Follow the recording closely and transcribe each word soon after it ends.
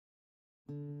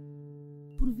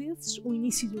Por vezes, o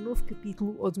início de um novo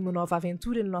capítulo ou de uma nova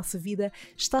aventura na nossa vida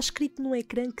está escrito num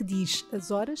ecrã que diz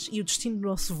as horas e o destino do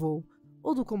nosso voo,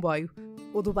 ou do comboio,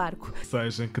 ou do barco.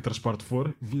 Seja em que transporte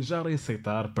for, viajar e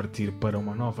aceitar partir para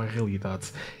uma nova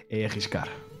realidade é arriscar.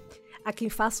 Há quem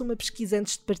faça uma pesquisa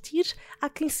antes de partir, há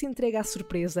quem se entregue à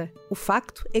surpresa. O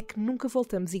facto é que nunca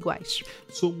voltamos iguais.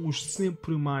 Somos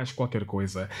sempre mais qualquer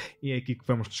coisa. E é aqui que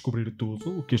vamos descobrir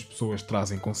tudo o que as pessoas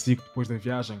trazem consigo depois da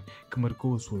viagem que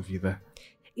marcou a sua vida.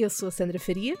 Eu sou a Sandra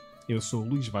Faria. Eu sou o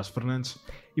Luís Vaz Fernandes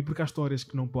e porque há histórias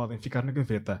que não podem ficar na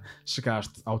gaveta,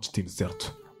 chegaste ao destino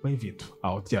certo. Bem-vindo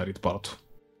ao Diário de Bordo.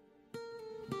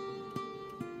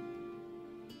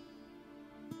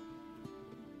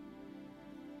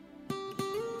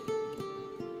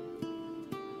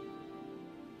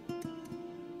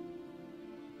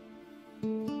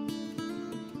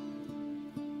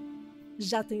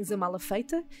 Já tens a mala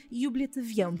feita e o bilhete de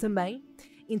avião também?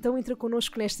 Então entra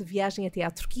connosco nesta viagem até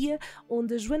à Turquia,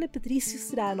 onde a Joana Patrício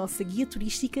será a nossa guia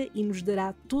turística e nos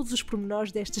dará todos os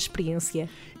pormenores desta experiência.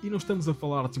 E não estamos a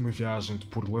falar de uma viagem de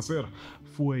puro lazer.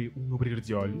 Foi um abrir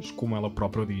de olhos, como ela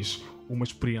própria diz, uma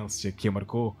experiência que a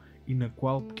marcou e na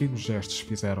qual pequenos gestos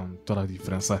fizeram toda a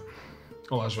diferença.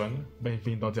 Olá Joana,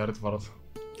 bem-vinda ao Diário de Bordo.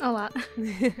 Olá.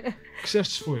 Que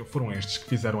gestos foram estes que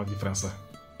fizeram a diferença?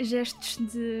 Gestos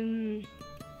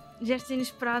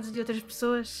inesperados de outras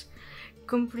pessoas,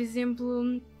 como por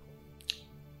exemplo,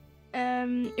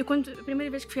 a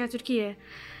primeira vez que fui à Turquia,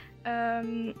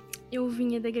 eu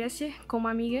vinha da Grécia com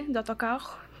uma amiga de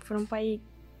autocarro, foram para aí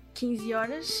 15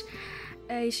 horas,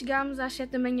 e chegámos às 7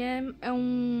 da manhã a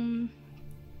um...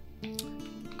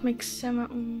 como é que se chama?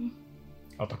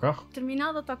 Autocarro?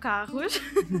 Terminal de autocarros.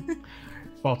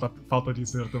 Falta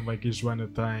dizer também que a Joana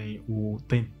tem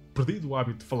perdido o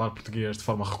hábito de falar português de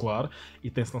forma regular e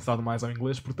tem-se lançado mais ao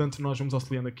inglês, portanto nós vamos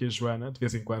auxiliando aqui a Joana de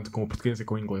vez em quando com o português e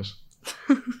com o inglês.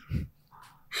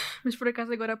 Mas por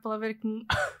acaso agora a palavra que me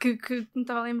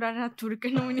estava a lembrar era a turca,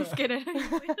 não nem sequer era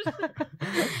inglês.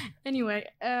 Anyway,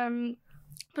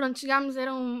 pronto, chegámos,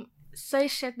 eram 6,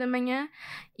 7 da manhã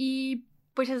e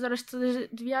depois das horas todas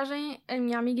de viagem a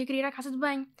minha amiga queria ir à casa de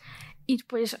banho e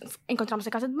depois encontramos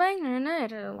a casa de banho,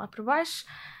 era lá por baixo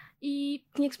e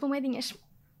tinha que se pôr moedinhas.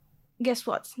 Guess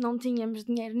what? Não tínhamos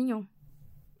dinheiro nenhum.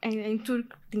 Em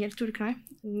turco, dinheiro turco, não é?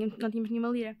 Não tínhamos nenhuma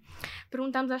lira.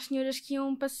 Perguntámos às senhoras que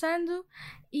iam passando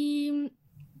e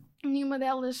nenhuma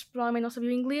delas provavelmente não sabia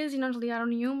o inglês e não nos ligaram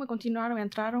nenhuma, continuaram,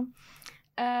 entraram.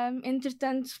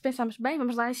 Entretanto, pensámos, bem,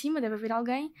 vamos lá em cima, deve haver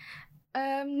alguém.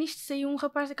 Nisto saiu um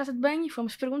rapaz da casa de banho e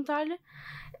fomos perguntar-lhe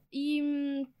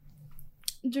e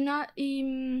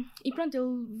pronto,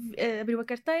 ele abriu a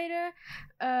carteira,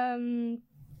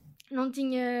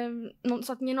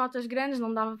 só tinha notas grandes,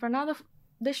 não dava para nada,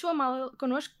 deixou a mala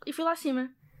connosco e foi lá acima.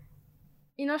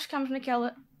 E nós ficámos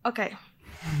naquela, ok.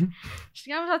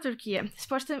 Chegámos à Turquia.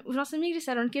 Os nossos amigos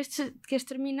disseram que este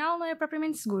terminal não é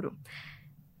propriamente seguro.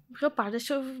 O rapaz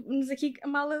deixou-nos aqui a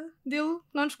mala dele,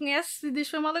 não nos conhece, e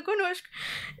deixou a mala connosco.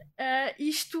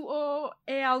 Isto ou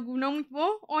é algo não muito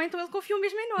bom, ou então ele confiou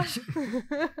mesmo em nós.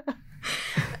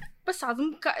 Passado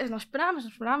um bocado, nós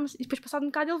esperámos, e depois passado um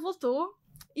bocado ele voltou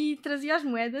e trazia as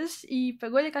moedas e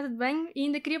pagou-lhe a casa de banho e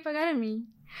ainda queria pagar a mim.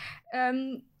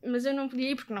 Mas eu não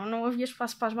podia ir porque não havia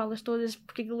espaço para as malas todas,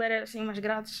 porque aquilo era assim umas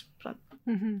grades. Pronto.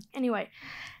 Anyway,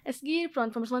 a seguir,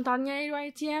 pronto, fomos levantar dinheiro ao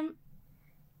ATM,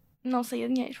 não saía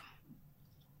dinheiro.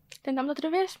 Tentámos outra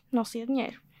vez, não saía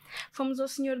dinheiro. Fomos ao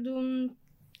senhor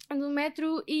do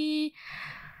metro e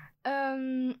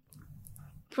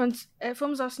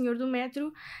fomos ao senhor do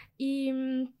metro e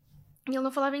ele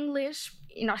não falava inglês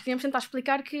e nós queríamos tentar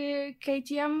explicar que a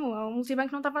ATM ou o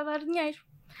multibanco não estava a dar dinheiro.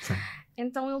 Sim.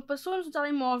 Então ele passou-nos o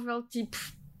telemóvel, tipo,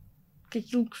 que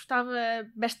aquilo custava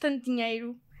bastante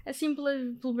dinheiro, assim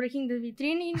pelo buraquinho da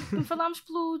vitrine, e falámos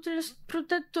pelo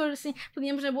tradutor, assim,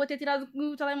 podíamos na boa ter tirado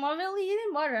o telemóvel e ir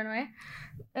embora, não é?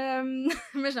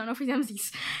 Mas não fizemos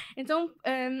isso. Então,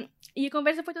 e a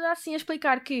conversa foi toda assim, a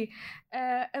explicar que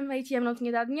a ATM não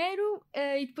tinha dado dinheiro,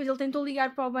 e depois ele tentou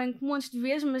ligar para o banco montes de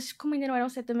vezes, mas como ainda não eram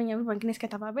 7 da manhã, o banco nem sequer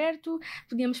estava aberto,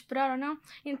 podíamos esperar ou não.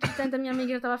 Entretanto, a minha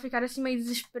amiga estava a ficar assim meio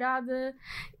desesperada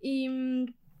e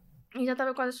já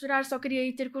estava quase a chorar, só queria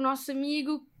ir ter com o nosso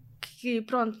amigo, que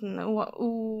pronto,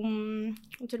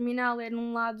 o terminal é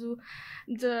num lado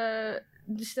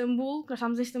de Istambul, que nós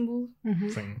estávamos em Istambul.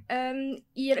 Sim.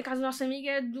 E a casa da nossa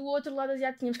amiga é do outro lado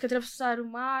asiático, tínhamos que atravessar o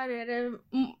mar, era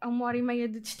a 1h30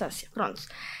 de distância, pronto.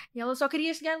 E ela só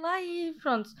queria chegar lá e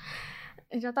pronto.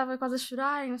 Eu já estava quase a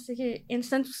chorar e não sei o quê.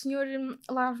 Entretanto, o senhor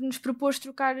lá nos propôs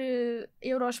trocar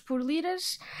euros por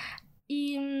liras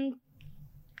e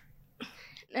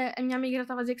a minha amiga já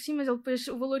estava a dizer que sim, mas ele depois,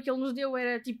 o valor que ele nos deu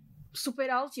era tipo super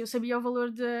alto e eu sabia o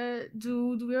valor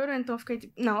do euro, então fiquei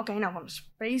tipo, não, vamos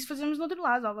para isso fazemos no outro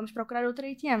lado, ou vamos procurar outra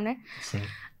ATM, né? Sim.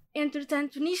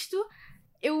 Entretanto, nisto,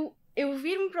 eu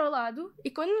viro-me para o lado e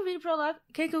quando me viro para o lado,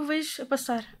 quem é que eu vejo a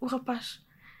passar? O rapaz.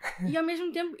 E ao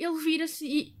mesmo tempo ele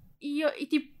vira-se e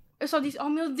tipo, eu só disse, oh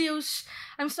meu Deus,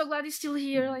 I'm so glad he's still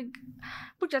here, like,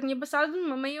 porque já tinha passado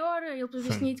uma meia hora, ele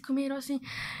depois tinha ido comer ou assim.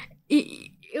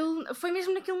 E ele, foi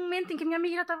mesmo naquele momento em que a minha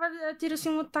amiga já estava a ter assim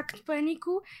um ataque de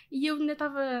pânico e eu ainda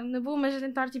estava na boa, mas a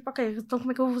tentar tipo, ok, então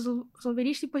como é que eu vou resolver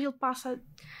isto? E depois ele passa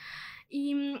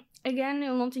e, again,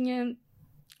 ele não tinha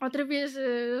outra vez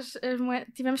as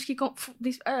moedas, tivemos que ir com...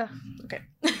 ok.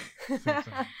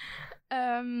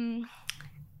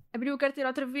 Abriu a carteira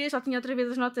outra vez, só tinha outra vez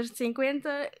as notas de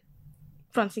 50.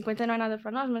 Pronto, 50 não é nada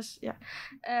para nós, mas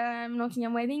não tinha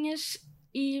moedinhas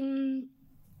e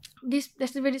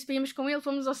desta vez disse para irmos com ele,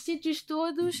 fomos aos sítios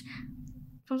todos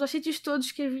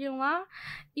que haviam lá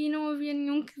e não havia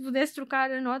nenhum que pudesse trocar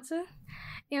a nota.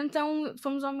 Então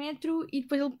fomos ao metro e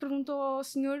depois ele perguntou ao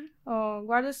senhor, ao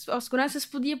guarda, ao segurança, se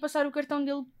podia passar o cartão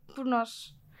dele por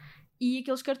nós. E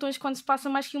aqueles cartões, quando se passa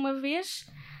mais que uma vez,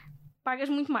 pagas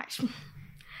muito mais.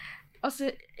 Ou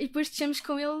seja, e depois descemos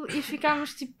com ele e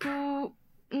ficámos tipo...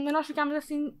 Nós ficámos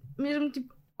assim, mesmo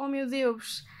tipo, oh meu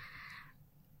Deus,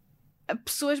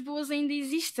 pessoas boas ainda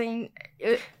existem.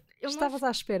 Estavas à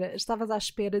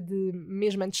espera de,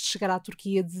 mesmo antes de chegar à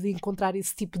Turquia, de encontrar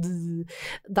esse tipo de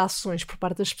ações por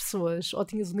parte das pessoas? Ou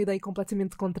tinhas uma ideia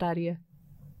completamente contrária?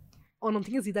 Ou não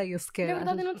tinhas ideia sequer? Na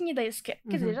verdade eu não tinha ideia sequer.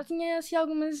 Quer dizer, já tinha assim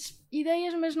algumas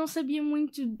ideias, mas não sabia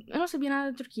muito. Eu não sabia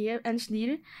nada da Turquia antes de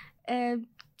ir.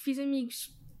 Fiz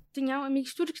amigos, tinha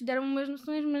amigos turcos que deram umas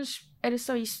noções, mas era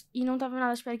só isso. E não estava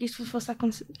nada à espera que isto fosse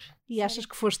acontecer. E achas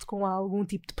que foste com algum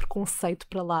tipo de preconceito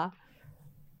para lá?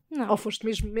 Não. Ou foste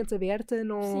mesmo de mente aberta?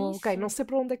 Não, sim. Não sei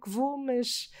para onde é que vou,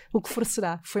 mas o que for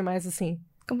será. Foi mais assim.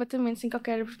 Completamente, sem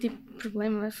qualquer tipo de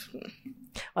problema.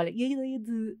 Olha, e a ideia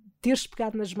de teres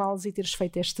pegado nas malas e teres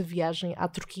feito esta viagem à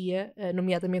Turquia,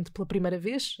 nomeadamente pela primeira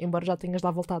vez, embora já tenhas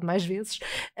lá voltado mais vezes,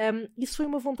 isso foi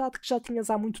uma vontade que já tinhas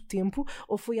há muito tempo,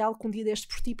 ou foi algo que um dia deste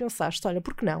por ti e pensaste, olha,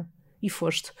 por que não? E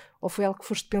foste? Ou foi algo que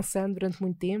foste pensando durante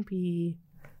muito tempo e...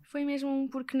 Foi mesmo um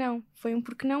porque não. Foi um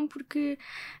porque não porque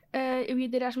eu ia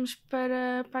de Erasmus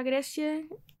para a Grécia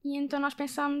e então nós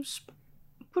pensámos,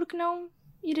 por que não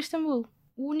ir a Istambul?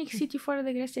 O único sítio fora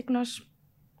da Grécia que nós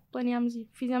planeámos ir.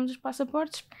 Fizemos os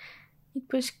passaportes e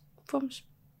depois fomos.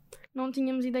 Não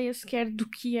tínhamos ideia sequer do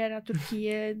que era a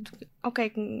Turquia.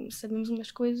 Ok, sabíamos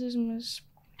umas coisas, mas...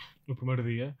 No primeiro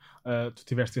dia, tu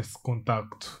tiveste esse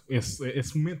contacto,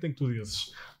 esse momento em que tu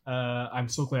dizes I'm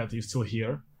so glad you're still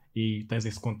here, e tens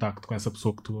esse contacto com essa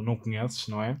pessoa que tu não conheces,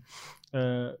 não é?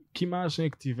 Que imagem é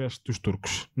que tiveste dos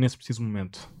turcos nesse preciso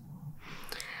momento?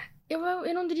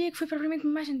 Eu não diria que foi propriamente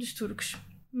uma imagem dos turcos,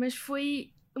 mas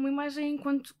foi uma imagem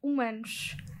enquanto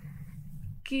humanos.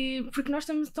 Porque nós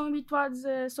estamos tão habituados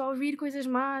a só ouvir coisas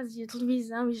más e a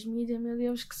televisão e os mídias, meu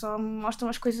Deus, que só mostram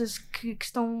as coisas que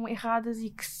estão erradas e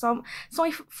que só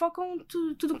focam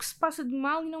tudo o que se passa de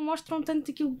mal e não mostram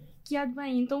tanto aquilo que há de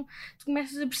bem. Então tu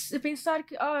começas a pensar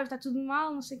que está tudo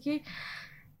mal, não sei o quê,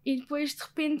 e depois de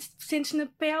repente sentes na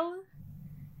pele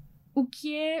o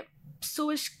que é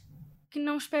pessoas que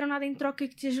não esperam nada em troca e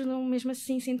que te ajudam mesmo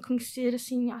assim, sem te conhecer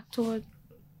assim à toa.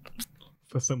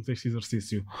 Façamos este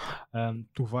exercício.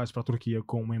 Tu vais para a Turquia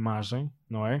com uma imagem,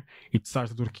 não é? E tu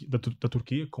sais da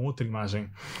Turquia com outra imagem.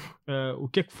 O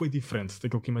que é que foi diferente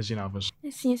daquilo que imaginavas?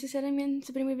 Assim, sinceramente,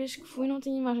 a primeira vez que fui não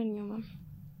tinha imagem nenhuma.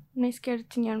 Nem sequer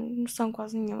tinha noção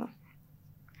quase nenhuma.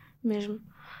 Mesmo.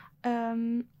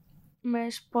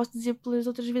 Mas posso dizer pelas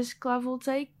outras vezes que lá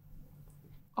voltei,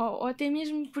 ou até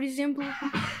mesmo, por exemplo,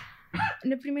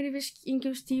 na primeira vez em que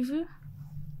eu estive,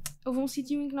 houve um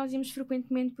sítio em que nós íamos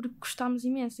frequentemente porque gostámos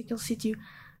imenso daquele sítio,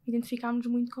 identificámos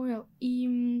muito com ele.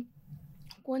 E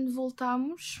quando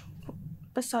voltámos,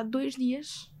 passado 2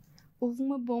 dias, houve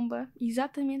uma bomba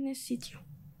exatamente nesse sítio.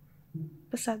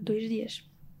 Passado 2 dias.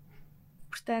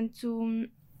 Portanto,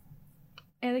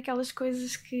 é daquelas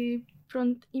coisas que,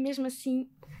 pronto, e mesmo assim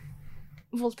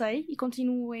voltei e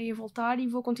continuei a voltar e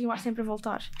vou continuar sempre a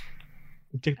voltar.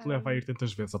 O que é que te leva a ir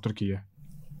tantas vezes à Turquia?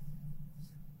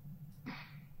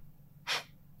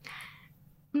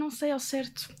 Não sei ao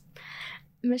certo,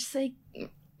 mas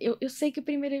eu sei que a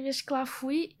primeira vez que lá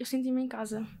fui, eu senti-me em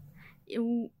casa.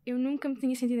 Eu nunca me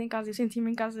tinha sentido em casa, eu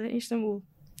senti-me em casa em Istambul,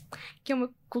 que é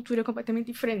uma cultura completamente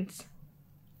diferente.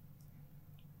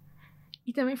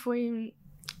 E também foi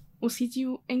um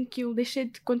sítio em que eu deixei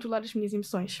de controlar as minhas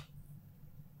emoções.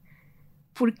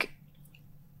 Porque,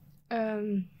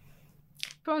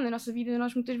 pronto, na nossa vida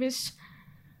nós muitas vezes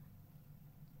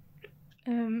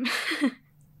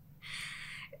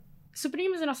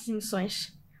Suprimimos as nossas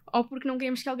emoções. Ou porque não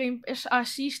queremos que alguém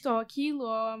ache isto ou aquilo,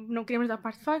 ou não queremos dar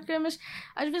parte de faca, mas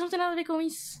às vezes não tem nada a ver com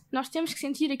isso. Nós temos que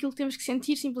sentir aquilo que temos que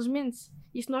sentir, simplesmente.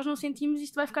 E se nós não sentimos,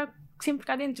 isto vai ficar sempre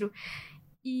cá dentro.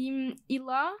 E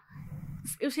lá,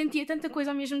 eu sentia tanta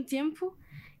coisa ao mesmo tempo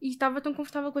e estava tão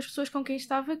confortável com as pessoas com quem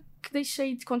estava que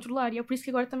deixei de controlar. E é por isso que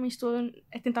agora também estou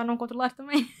a tentar não controlar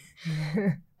também.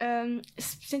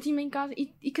 Senti-me em casa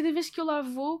e cada vez que eu lá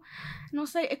vou, não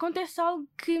sei, acontece algo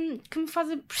que me faz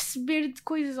perceber de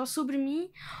coisas ou sobre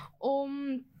mim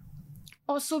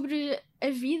ou sobre a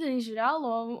vida em geral,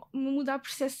 ou me muda a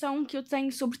percepção que eu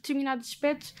tenho sobre determinados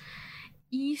aspectos.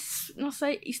 E isso, não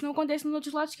sei, isso não acontece nos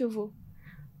outros lados que eu vou.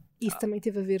 Isso também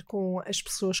teve a ver com as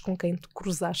pessoas com quem te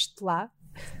cruzaste lá?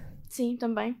 Sim,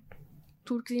 também.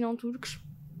 Turcos e não turcos.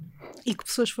 E que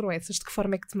pessoas foram essas? De que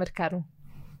forma é que te marcaram?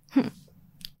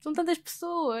 São tantas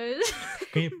pessoas.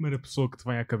 Quem é a primeira pessoa que te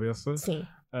vem à cabeça? Sim.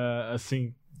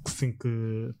 Assim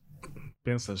que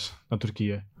pensas na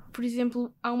Turquia? Por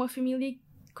exemplo, há uma família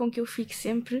com que eu fico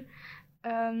sempre,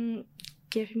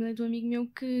 que é a família de um amigo meu,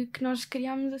 que nós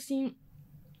criámos assim,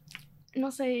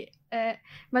 não sei,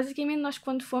 basicamente nós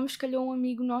quando fomos, calhou um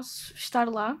amigo nosso estar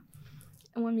lá,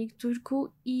 um amigo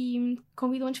turco, e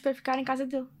convidou-nos para ficar em casa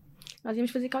dele. Nós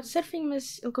íamos fazer couchsurfing,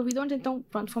 mas ele convidou-nos, então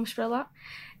pronto, fomos para lá.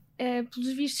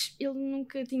 Pelos vistos, ele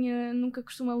nunca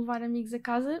costuma levar amigos a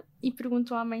casa e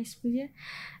perguntou à mãe se podia.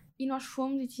 E nós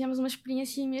fomos e tivemos uma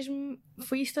experiência mesmo.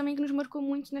 Foi isso também que nos marcou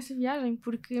muito nessa viagem,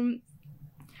 porque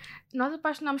nós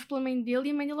apaixonámos pela mãe dele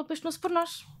e a mãe dele apaixonou-se por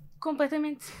nós,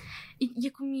 completamente. E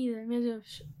a comida, meu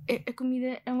Deus, a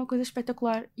comida é uma coisa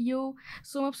espetacular. E eu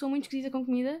sou uma pessoa muito esquisita com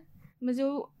comida, mas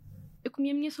eu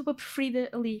comi a minha sopa preferida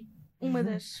ali, uma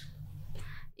das.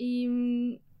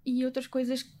 E outras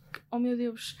coisas que, oh meu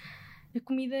Deus, a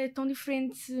comida é tão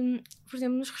diferente. Por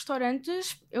exemplo, nos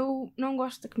restaurantes eu não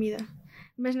gosto da comida,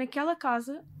 mas naquela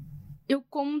casa eu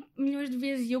como milhões de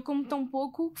vezes e eu como tão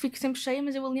pouco que fico sempre cheia,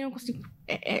 mas eu ali não consigo.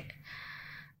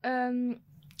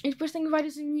 E depois tenho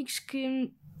vários amigos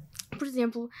que, por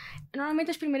exemplo,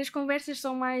 normalmente as primeiras conversas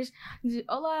são mais de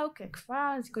olá, o que é que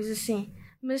faz e coisas assim,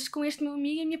 mas com este meu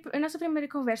amigo a nossa primeira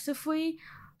conversa foi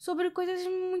sobre coisas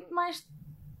muito mais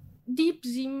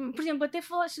deeps e, por exemplo, até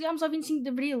chegámos ao 25 de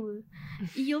Abril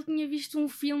e ele tinha visto um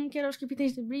filme que era Os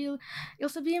Capitães de Abril, ele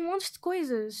sabia montes de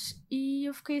coisas e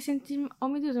eu fiquei a sentir-me, oh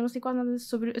meu Deus, eu não sei quase nada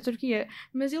sobre a Turquia,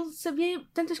 mas ele sabia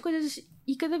tantas coisas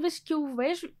e cada vez que eu o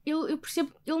vejo eu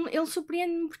percebo, ele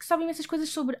surpreende-me porque sabe imensas coisas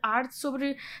sobre arte,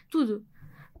 sobre tudo.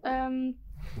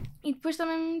 E depois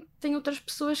também tem outras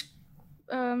pessoas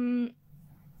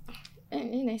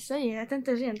eu nem sei, é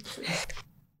tanta gente.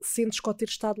 Sentes que ao ter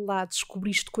estado lá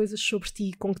descobriste coisas sobre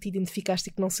ti com que te identificaste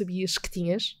e que não sabias que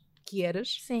tinhas, que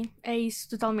eras? Sim, é isso,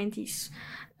 totalmente isso.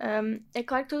 É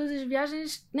claro que todas as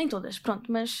viagens, nem todas,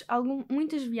 pronto, mas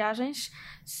muitas viagens,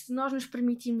 se nós nos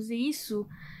permitirmos a isso,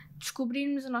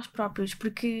 descobrirmos a nós próprios,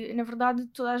 porque na verdade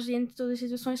toda a gente, todas as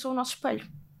situações são o nosso espelho.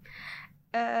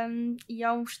 E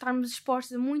ao estarmos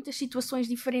expostos a muitas situações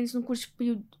diferentes num curto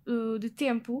período de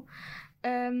tempo,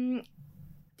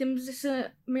 temos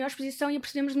essa maior exposição e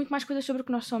apercebemos muito mais coisas sobre o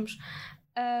que nós somos.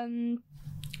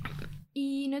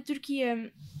 E na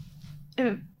Turquia,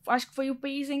 acho que foi o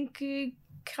país em que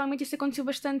realmente isso aconteceu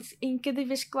bastante. Em cada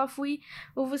vez que lá fui,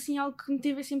 houve assim algo que me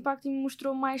teve esse impacto e me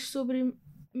mostrou mais sobre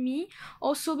mim,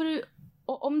 ou sobre...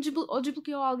 ou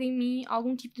desbloqueou algo em mim,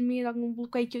 algum tipo de medo, algum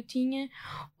bloqueio que eu tinha,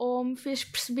 ou me fez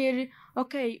perceber,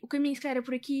 ok, o caminho se calhar era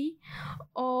por aqui,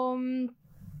 ou me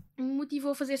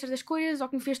motivou a fazer certas coisas, ou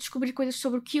que me fez descobrir coisas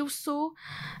sobre o que eu sou.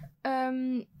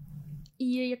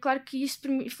 E é claro que isso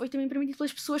foi também permitido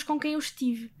pelas pessoas com quem eu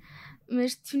estive,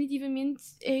 mas definitivamente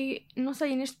não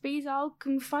sei, neste país há algo que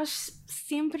me faz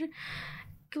sempre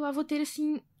que lá vou ter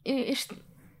assim este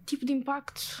tipo de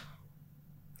impacto.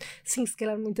 Sim, se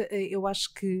calhar eu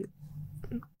acho que,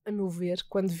 a meu ver,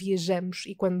 quando viajamos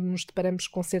e quando nos deparamos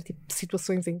com certo tipo de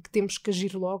situações em que temos que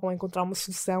agir logo ou encontrar uma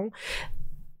solução,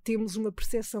 temos uma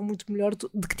percepção muito melhor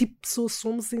de que tipo de pessoa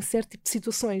somos em certo tipo de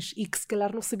situações e que se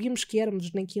calhar não sabíamos que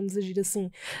éramos, nem que íamos agir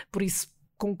assim. Por isso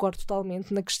concordo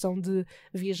totalmente na questão de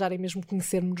viajar e mesmo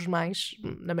conhecermos mais,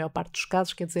 na maior parte dos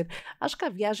casos. Quer dizer, acho que há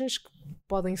viagens que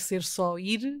podem ser só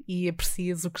ir e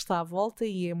aprecias o que está à volta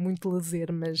e é muito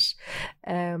lazer, mas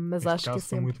acho que é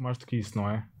sempre... muito mais do que isso, não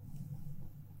é?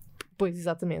 Pois,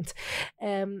 exatamente.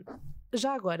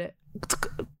 Já agora,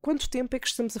 quanto tempo é que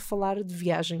estamos a falar de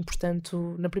viagem?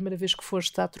 Portanto, na primeira vez que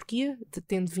foste à Turquia,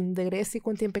 tendo vindo da Grécia,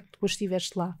 quanto tempo é que depois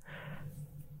estiveste lá?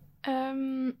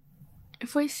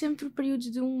 Foi sempre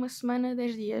períodos de 1 semana,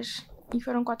 10 dias. E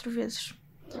foram 4 vezes.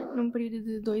 Num período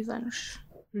de 2 anos.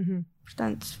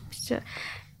 Portanto,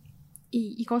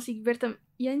 e consigo ver também.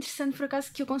 E é interessante, por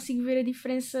acaso, que eu consigo ver a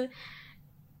diferença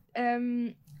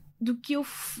do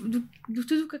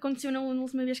tudo o que aconteceu na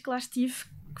última vez que lá estive,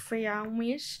 que foi há um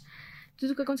mês,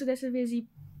 tudo o que aconteceu dessa vez e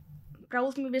para a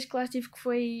última vez que lá estive,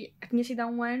 que tinha sido há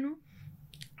um ano,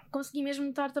 consegui mesmo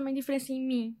notar também diferença em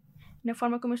mim, na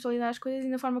forma como eu estou a lidar as coisas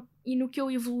e no que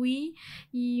eu evoluí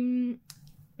e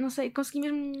não sei, consegui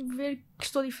mesmo ver que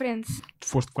estou diferente. Tu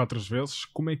foste 4 vezes,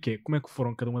 como é que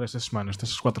foram cada uma destas semanas,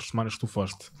 destas 4 semanas que tu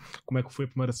foste? Como é que foi a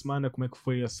primeira semana, como é que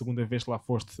foi a segunda vez que lá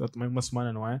foste? Também uma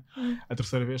semana, não é? A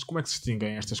terceira vez, como é que se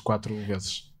distinguem estas 4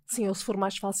 vezes? Sim, ou se for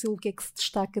mais fácil, o que é que se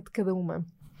destaca de cada uma?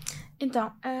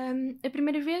 Então, a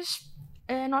primeira vez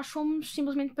nós fomos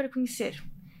simplesmente para conhecer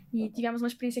e tivemos uma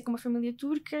experiência com uma família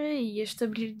turca e este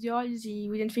abrir de olhos e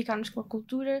o identificar-nos com a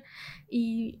cultura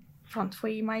e pronto,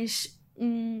 foi mais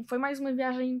uma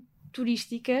viagem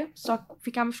turística, só que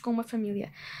ficámos com uma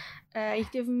família e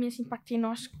teve um imenso impacto em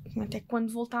nós. Até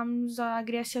quando voltámos à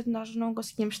Grécia nós não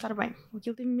conseguíamos estar bem,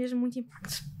 aquilo teve mesmo muito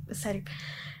impacto, a sério.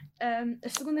 A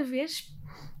segunda vez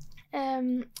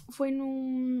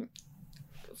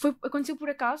aconteceu por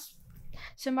acaso,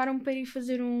 chamaram-me para ir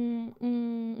fazer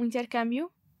um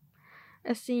intercâmbio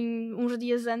assim uns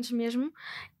dias antes mesmo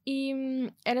e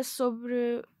era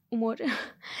sobre humor.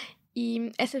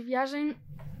 E essa viagem,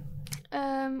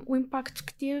 o impacto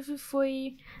que teve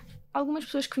foi algumas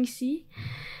pessoas que conheci,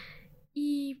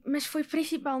 mas foi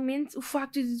principalmente o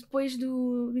facto de depois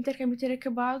do intercâmbio ter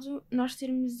acabado, nós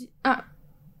termos...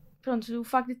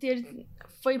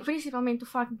 Foi principalmente o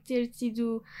facto de ter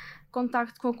tido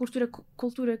contacto com a cultura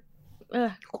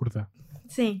curda.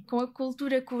 Sim, com a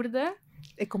cultura curda.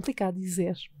 É complicado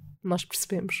dizer, nós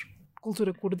percebemos.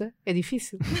 Cultura curda é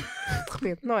difícil, de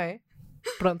repente, não é?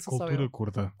 Pronto, sou cultura só eu.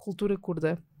 Curda. Cultura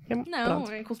curda.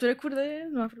 Não, em cultura curda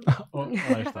não há problema.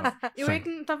 Lá está. Eu é que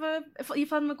ia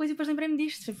falar de uma coisa e depois lembrei-me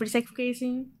disto, por isso é que fiquei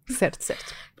assim.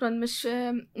 Certo. Pronto, mas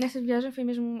nessa viagem foi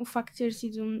mesmo o facto de ter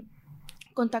sido um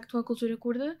contacto com a cultura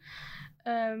curda,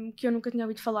 que eu nunca tinha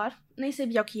ouvido falar, nem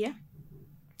sabia o que é.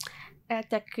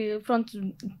 Até que, pronto,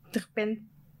 de repente,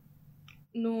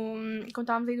 quando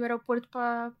estávamos aí do aeroporto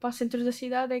para o centro da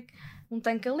cidade, é que um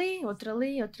tanque ali, outro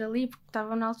ali, porque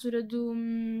estava na altura do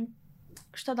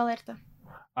estado de alerta.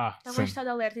 Estava em estado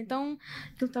de alerta, então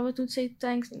aquilo estava tudo cheio de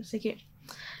tanques, não sei o quê.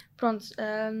 Pronto,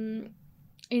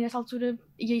 e nessa altura,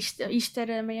 isto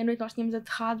era meia-noite, nós tínhamos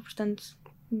aterrado, portanto,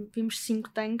 vimos 5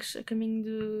 tanques a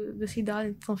caminho da cidade,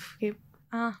 então fiquei,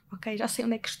 ok, já sei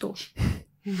onde é que estou.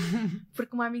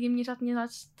 Porque uma amiga minha já tinha dado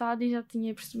estado e já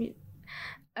tinha percebido.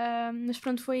 Mas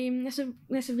pronto, foi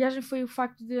nessa viagem foi o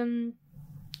facto de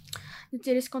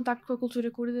ter esse contacto com a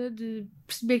cultura curda, de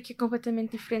perceber que é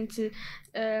completamente diferente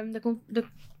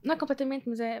não é completamente,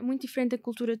 mas é muito diferente da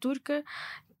cultura turca,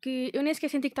 que eu nem sequer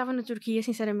senti que estava na Turquia,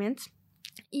 sinceramente.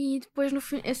 E depois,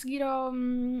 a seguir ao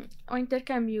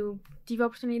intercâmbio, tive a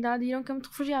oportunidade de ir a um campo de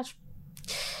refugiados.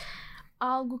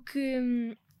 Algo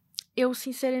que eu,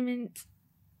 sinceramente,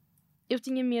 eu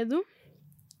tinha medo.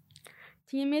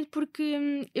 Tinha medo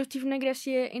porque eu estive na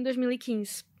Grécia em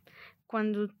 2015,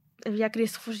 quando havia a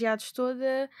crise de refugiados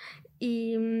toda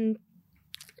e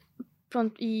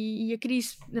pronto, e a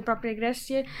crise da própria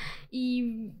Grécia,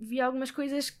 e vi algumas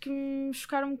coisas que me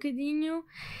chocaram um bocadinho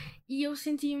e eu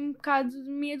senti um bocado de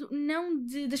medo, não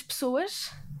das pessoas,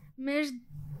 mas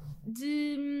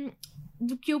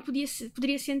do que eu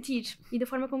poderia sentir e da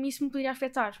forma como isso me poderia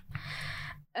afetar.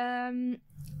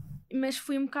 Mas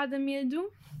fui um bocado a medo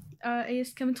a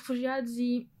esse campo de refugiados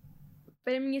e,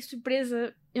 para a minha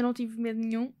surpresa, eu não tive medo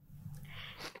nenhum.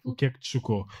 O que é que te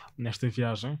chocou nesta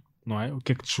viagem, não é? O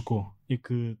que é que te chocou e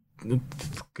que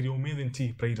te criou medo em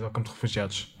ti para ir ao campo de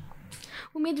refugiados?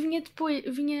 O medo vinha depois,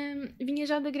 vinha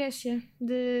já da Grécia,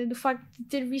 do facto de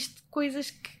ter visto coisas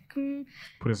que me...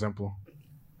 Por exemplo?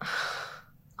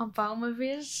 Uma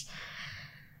vez...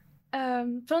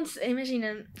 pronto,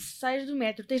 imagina, sais do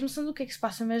metro, tens noção do que é que se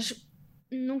passa, mas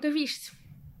nunca viste.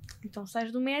 Então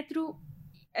sais do metro,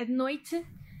 é de noite,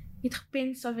 e de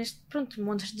repente só vês, pronto,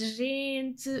 montes de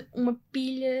gente, uma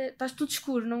pilha, estás tudo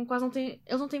escuro,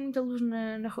 eles não têm muita luz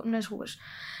nas ruas.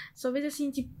 Só vês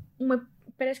assim, tipo,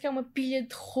 parece que é uma pilha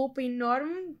de roupa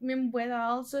enorme, mesmo bué da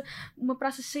alta, uma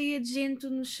praça cheia de gente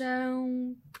no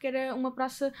chão, porque era uma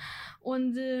praça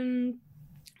onde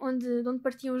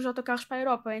partiam os autocarros para a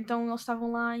Europa, então eles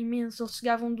estavam lá imensos, eles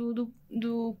chegavam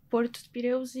do Porto de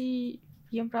Pireus e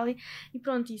iam para ali, e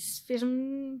pronto, isso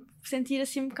fez-me sentir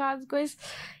assim um bocado de coisa,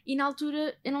 e na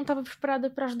altura eu não estava preparada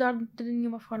para ajudar de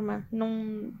nenhuma forma,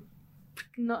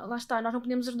 porque lá está, nós não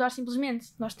podemos ajudar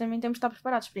simplesmente, nós também temos de estar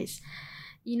preparados para isso.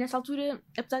 E nessa altura,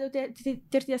 apesar de eu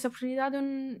ter tido essa oportunidade,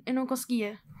 eu não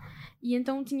conseguia. E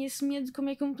então tinha esse medo de como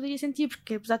é que eu me poderia sentir,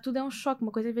 porque apesar de tudo é um choque,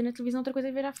 uma coisa é ver na televisão, outra coisa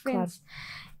é ver à frente. Claro.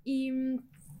 E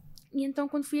então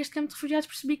quando fui a este campo de refugiados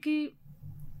percebi que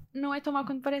não é tão mau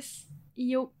quanto parece.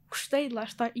 E eu gostei de lá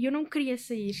estar. E eu não queria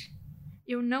sair.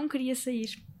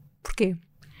 Porquê?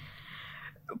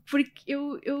 Porque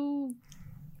eu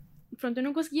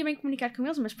não conseguia bem comunicar com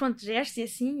eles, mas pronto, gestos e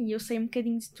assim, e eu sei um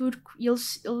bocadinho de turco, e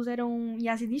eles eram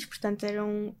yazidis, portanto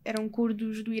eram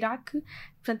curdos do Iraque,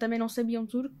 portanto também não sabiam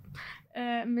turco,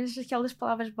 mas aquelas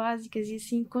palavras básicas e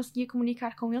assim, conseguia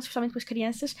comunicar com eles, especialmente com as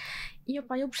crianças, e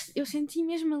eu senti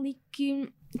mesmo ali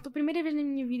que, pela primeira vez na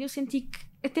minha vida, eu senti que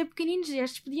até pequeninos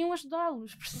gestos podiam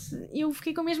ajudá-los, eu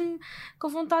fiquei mesmo com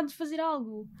vontade de fazer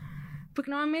algo. Porque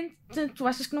normalmente tu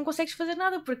achas que não consegues fazer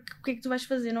nada, porque o que é que tu vais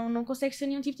fazer? Não consegues ter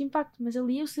nenhum tipo de impacto. Mas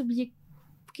ali eu sabia que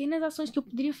pequenas ações que eu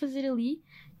poderia fazer ali,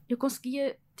 eu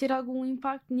conseguia ter algum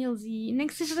impacto neles. E nem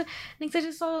que seja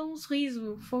só um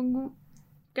sorriso, fogo.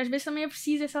 Porque às vezes também é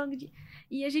preciso essa alegria.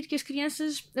 E agir que as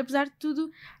crianças, apesar de tudo,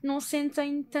 não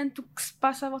sentem tanto o que se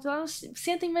passa à volta delas.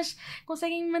 Sentem, mas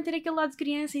conseguem manter aquele lado de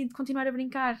criança e de continuar a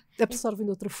brincar. Absorvem de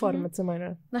outra forma também, não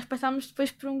é? Nós passámos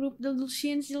depois por um grupo de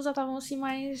adolescentes e eles já estavam assim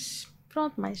mais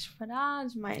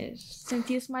parados,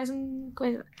 sentia-se mais uma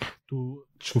coisa.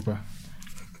 Desculpa.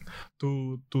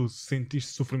 Tu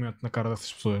sentiste sofrimento na cara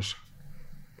dessas pessoas?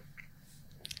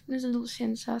 Nos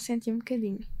adolescentes já senti um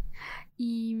bocadinho.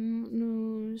 E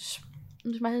nos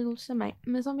mais adultos também.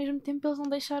 Mas ao mesmo tempo eles não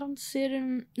deixavam de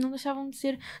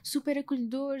ser super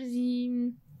acolhedores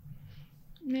e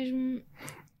mesmo...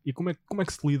 E como é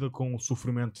que se lida com o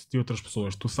sofrimento de outras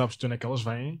pessoas? Tu sabes de onde é que elas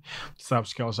vêm, tu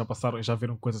sabes que elas já passaram e já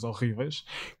viram coisas horríveis.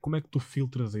 Como é que tu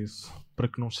filtras isso para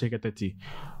que não chegue até ti?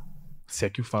 Se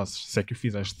é que o fazes, se é que o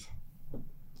fizeste.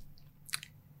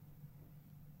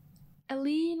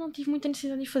 Ali não tive muita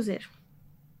necessidade de fazer,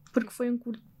 porque foi um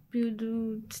curto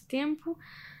período de tempo,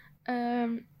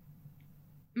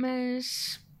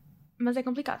 mas é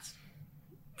complicado,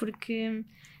 porque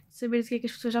saberes o que é que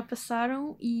as pessoas já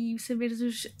passaram e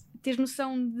teres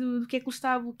noção do que é que lhes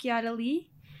está a bloquear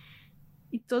ali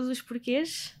e de todos os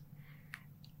porquês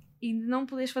e de não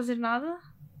poderes fazer nada,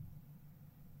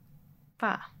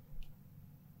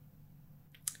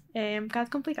 é um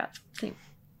bocado complicado, sim.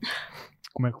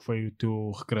 Como é que foi o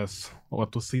teu regresso ou a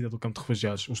tua saída do campo de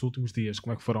refugiados? Os últimos dias,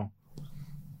 como é que foram?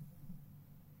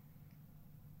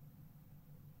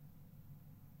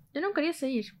 Eu não queria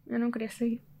sair.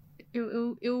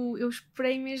 Eu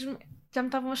esperei mesmo, já me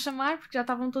estavam a chamar porque já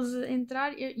estavam todos a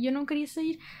entrar e eu não queria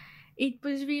sair. E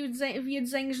depois via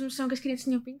desenhos no chão que as crianças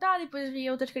tinham pintado e depois via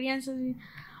outras crianças e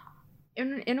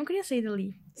eu não queria sair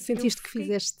dali. Sentiste que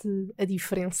fizeste a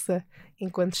diferença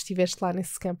enquanto estiveste lá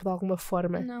nesse campo de alguma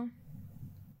forma? Não.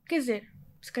 Quer dizer,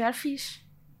 se calhar fiz.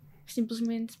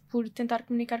 Simplesmente por tentar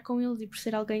comunicar com eles e por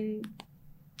ser alguém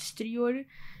de exterior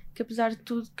que apesar de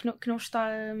tudo que não está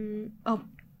a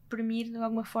oprimir de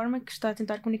alguma forma, que está a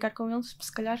tentar comunicar com eles,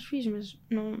 se calhar fiz, mas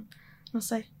não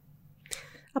sei.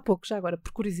 Há pouco, já agora,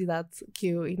 por curiosidade, que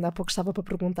eu ainda há pouco estava para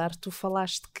perguntar, tu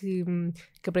falaste que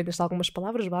aprendeste algumas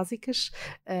palavras básicas.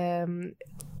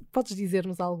 Podes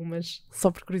dizer-nos algumas,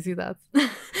 só por curiosidade?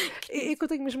 É que eu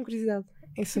tenho mesmo curiosidade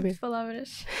em saber.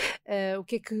 Palavras.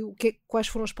 Quais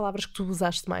foram as palavras que tu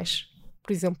usaste mais?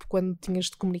 Por exemplo, quando tinhas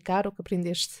de comunicar ou que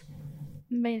aprendeste?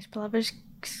 Bem, as palavras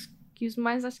que uso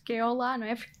mais acho que é olá, não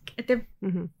é? Porque até,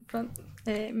 pronto,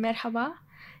 é merhaba,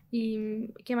 e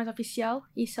que é mais oficial,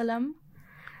 e salam.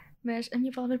 Mas a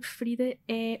minha palavra preferida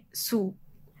é su,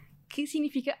 que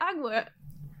significa água.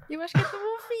 Eu acho que é tão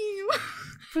fofinho.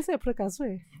 Pois é, por acaso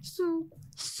é.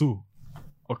 Su.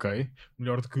 Ok.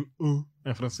 Melhor do que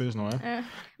em francês, não é?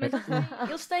 Mas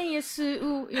eles têm esse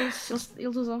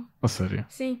eles usam. A sério?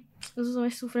 Sim, eles usam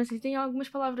esse francês. Tem algumas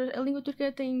palavras. A língua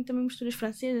turca tem também misturas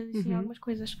francesas e assim, algumas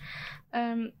coisas.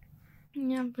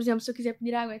 Por exemplo, se eu quiser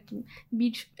pedir água,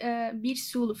 é bir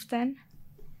su luftan.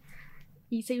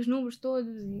 E sei os números todos.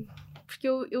 Porque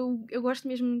eu gosto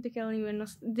mesmo muito daquela língua.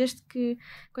 Desde que,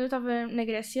 quando eu estava na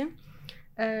Grécia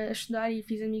a estudar e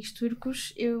fiz amigos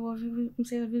turcos, eu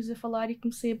comecei a ouvir-os a falar e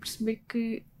comecei a perceber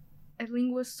que a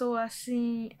língua soa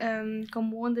assim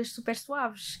como ondas super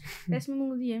suaves. Parece uma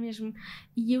melodia mesmo.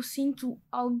 E eu sinto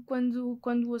algo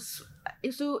quando ouço.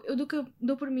 Eu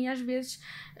dou por mim às vezes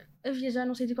a viajar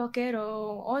num sítio qualquer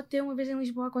ou até uma vez em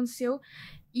Lisboa aconteceu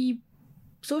e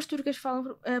pessoas turcas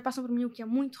passam por mim, o que é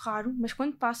muito raro, mas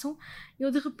quando passam,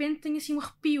 eu de repente tenho assim um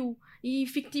arrepio e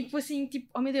fico tipo assim,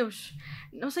 oh meu Deus,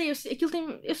 não sei,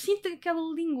 eu sinto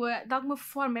aquela língua de alguma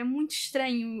forma, é muito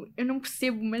estranho, eu não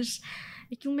percebo, mas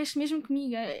aquilo mexe mesmo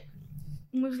comigo.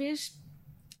 Uma vez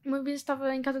uma vez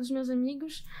estava em casa dos meus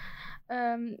amigos,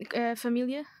 a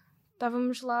família,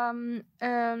 estávamos lá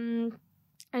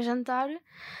a jantar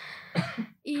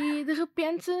e de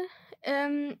repente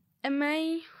a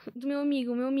mãe do meu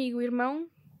amigo, o irmão,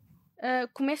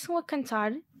 começam a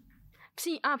cantar.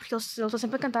 Sim, porque eles estão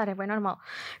sempre a cantar, é bem normal.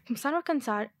 Começaram a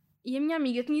cantar e a minha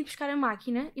amiga tinha ido buscar a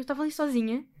máquina e eu estava ali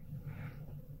sozinha.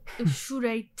 Eu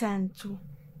chorei tanto.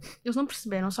 Eles não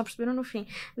perceberam, só perceberam no fim.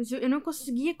 Mas eu não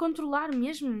conseguia controlar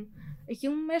mesmo.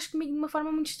 Aquilo mexe comigo de uma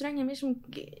forma muito estranha mesmo.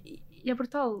 E é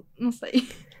brutal, não sei.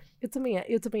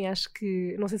 Eu também acho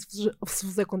que, não sei se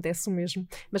vos acontece o mesmo,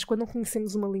 mas quando não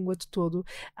conhecemos uma língua de todo,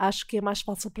 acho que é mais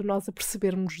fácil para nós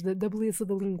apercebermos da beleza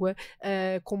da língua,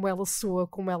 como ela soa,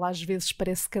 como ela às vezes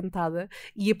parece cantada,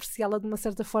 e apreciá-la de uma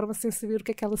certa forma sem saber o que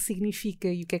é que ela significa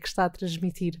e o que é que está a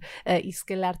transmitir. E se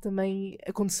calhar também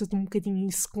aconteceu-te um bocadinho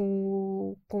isso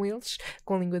com eles,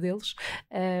 com a língua deles.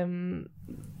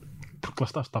 Porque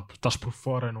lá estás por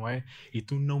fora, não é? E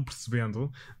tu não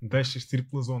percebendo, deixas-te ir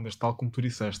pelas ondas, tal como tu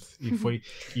disseste.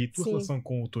 E a tua relação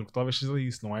com o turco talvez seja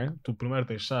isso, não é? Tu primeiro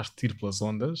deixaste-te ir pelas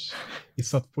ondas e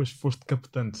só depois foste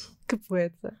captando. Que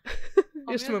poeta!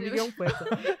 Este meu amigo é um poeta.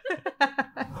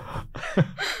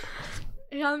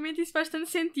 Realmente isso faz tanto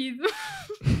sentido.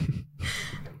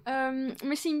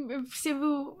 Mas sim, eu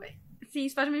percebo. Sim,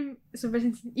 isso faz mesmo super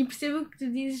sentido. E percebo o que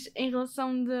tu dizes em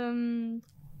relação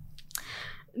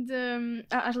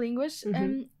às línguas,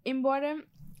 embora,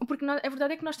 porque a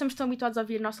verdade é que nós estamos tão habituados a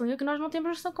ouvir a nossa língua que nós não temos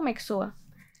noção como é que soa.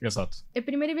 Exato. A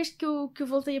primeira vez que eu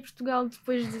voltei a Portugal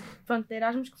depois de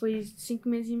Erasmus, que foi 5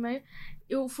 meses e meio,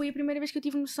 foi a primeira vez que eu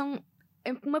tive noção,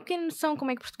 uma pequena noção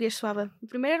como é que português soava. O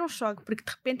primeiro era um choque, porque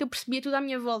de repente eu percebia tudo à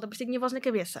minha volta, parecia que tinha voz na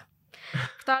cabeça.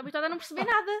 Estava habituada a não perceber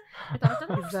nada. Eu estava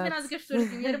habituada a não perceber nada do que as pessoas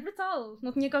diziam. Era brutal.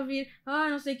 Não tinha que ouvir,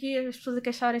 não sei o quê, as pessoas a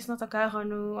queixarem-se no autocarro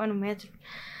ou no metro.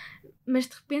 Mas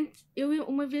de repente,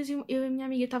 uma vez eu e a minha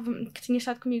amiga que tinha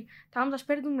estado comigo, estávamos à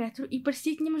espera do metro e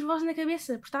parecia que tínhamos voz na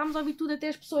cabeça, porque estávamos a ouvir tudo, até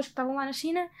as pessoas que estavam lá na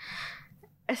China.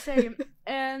 A sério.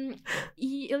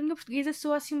 E a língua portuguesa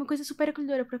soa assim uma coisa super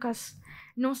acolhedora, por acaso.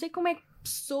 Não sei como é que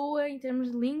soa em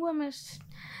termos de língua, mas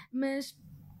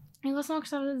em relação ao que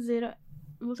estavas a dizer,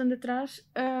 voltando atrás,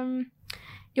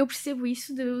 eu percebo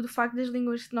isso do facto das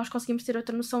línguas nós conseguimos ter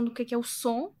outra noção do que é o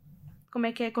som, como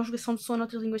é que é a conjugação de som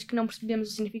noutras línguas que não percebemos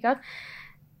o significado,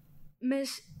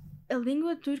 mas a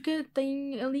língua turca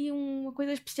tem ali uma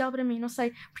coisa especial para mim, não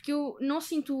sei, porque eu não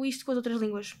sinto isto com as outras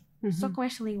línguas, só com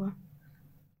esta língua.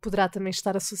 Poderá também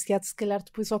estar associado, se calhar,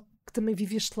 depois ao que também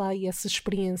viveste lá e essa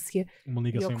experiência. Uma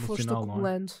ligação e ao que foste emocional,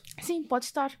 acumulando. Não é? Sim, pode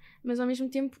estar, mas ao mesmo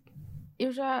tempo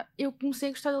eu comecei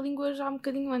a gostar da língua já um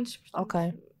bocadinho antes. Portanto,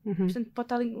 ok. Portanto, pode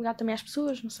estar ligado também às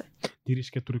pessoas, não sei. Dirias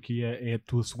que a Turquia é a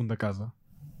tua segunda casa?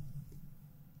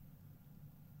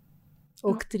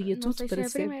 Ou que teria tudo para ser? Não sei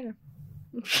se é a primeira.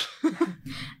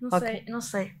 Não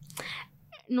sei.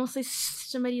 Não sei se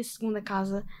se chamaria segunda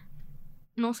casa.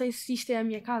 Não sei se isto é a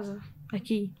minha casa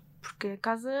aqui. Porque a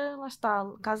casa, lá está.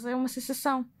 A casa é uma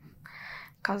sensação.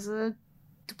 Casa,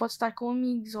 tu podes estar com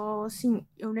amigos ou assim.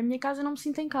 Eu na minha casa não me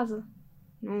sinto em casa.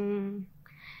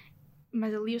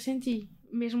 Mas ali eu senti.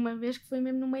 Mesmo uma vez que foi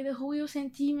mesmo no meio da rua, eu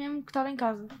senti mesmo que estava em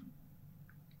casa.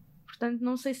 Portanto,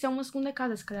 não sei se é uma segunda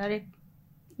casa. Se calhar é...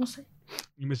 Não sei.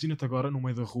 Imagina-te agora no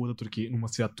meio da rua da Turquia, numa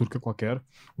cidade turca qualquer.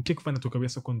 O que é que vem na tua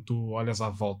cabeça quando tu olhas à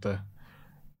volta?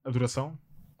 Adoração?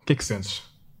 O que é que sentes?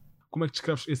 Como é que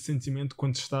descreves esse sentimento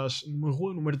quando estás numa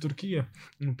rua no meio da Turquia?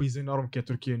 Num país enorme que é a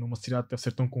Turquia, numa cidade que deve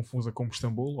ser tão confusa como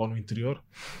Istambul ou no interior?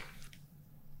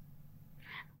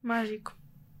 Mágico.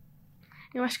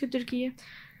 Eu acho que a Turquia,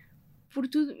 por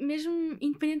tudo, mesmo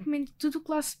independentemente de tudo o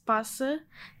que lá se passa,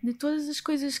 de todas as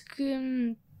coisas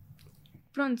que...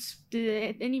 Pronto,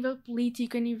 a nível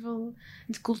político, a nível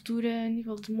de cultura, a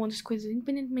nível de montes de coisas,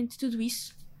 independentemente de tudo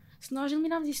isso, se nós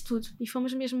eliminarmos isso tudo e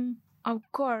formos mesmo ao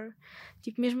core,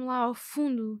 tipo mesmo lá ao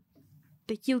fundo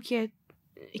daquilo que é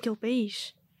aquele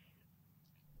país,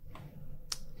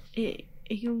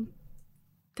 aquilo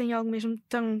tem algo mesmo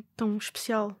tão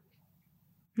especial.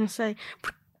 Não sei,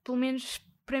 porque, pelo menos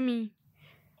para mim,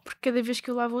 porque cada vez que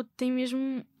eu lá vou tem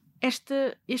mesmo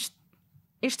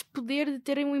este poder de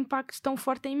terem um impacto tão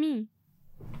forte em mim.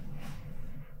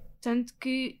 Tanto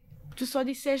que tu só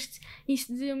disseste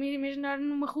isso de eu me imaginar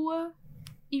numa rua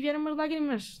e vieram umas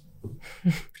lágrimas.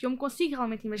 Porque eu me consigo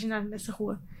realmente imaginar nessa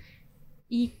rua.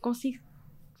 E consigo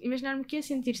imaginar-me o que é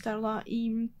sentir estar lá.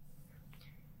 E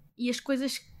as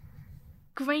coisas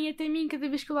que vêm até mim cada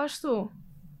vez que eu lá estou.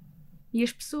 E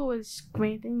as pessoas que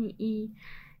vêm até mim.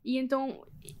 E então...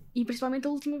 E principalmente a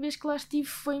última vez que lá estive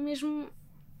foi mesmo...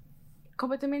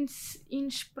 completamente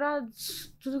inesperado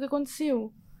tudo o que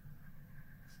aconteceu.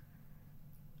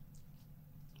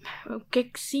 o que é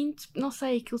que sinto? Não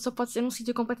sei, aquilo só pode ser num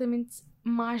sítio completamente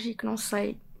mágico, não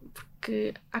sei,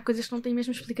 porque há coisas que não têm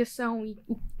mesmo explicação e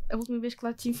a última vez que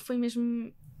lá estive foi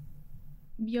mesmo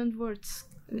beyond words,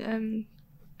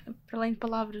 para além de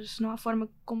palavras, não há forma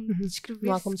como descrever.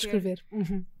 Não há como descrever.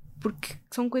 Porque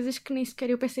são coisas que nem sequer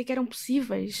eu pensei que eram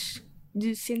possíveis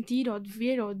de sentir ou de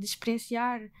ver ou de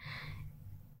experienciar,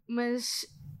 mas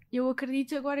eu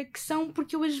acredito agora que são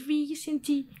porque eu as vi e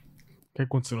senti. O que é que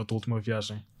aconteceu na tua última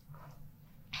viagem?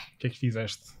 O que é que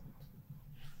fizeste?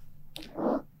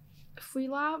 Fui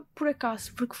lá por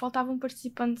acaso, porque faltava um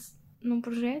participante num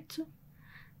projeto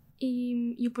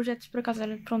e o projeto por acaso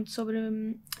era sobre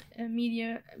a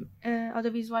mídia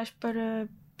audiovisuais para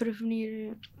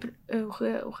prevenir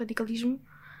o radicalismo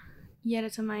e era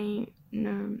também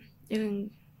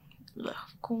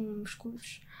com os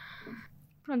clubes.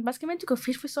 Pronto, basicamente o que eu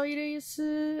fiz foi só ir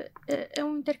a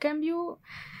um intercâmbio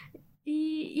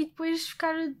e depois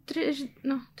ficar 3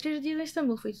 dias em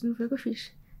Istambul. Não foi o que eu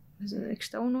fiz. Mas a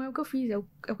questão não é o que eu fiz, é o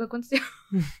que aconteceu.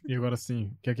 E agora sim,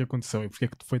 o que é que aconteceu e porquê é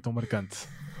que foi tão marcante?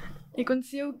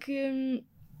 Aconteceu que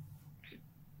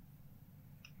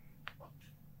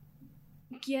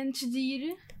antes de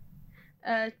ir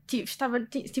tinha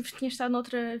estado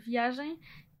noutra viagem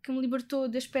que me libertou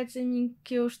de aspectos em mim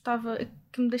que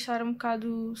me deixaram um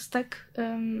bocado stuck.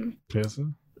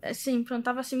 Presa? Sim, pronto,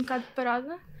 estava assim um bocado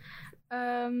parada.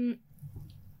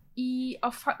 E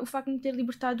o facto de me ter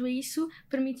libertado a isso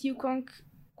permitiu com que,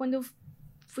 quando eu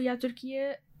fui à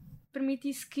Turquia,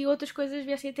 permitisse que outras coisas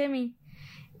viessem até mim.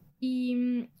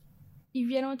 E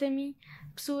vieram até mim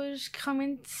pessoas que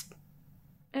realmente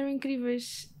eram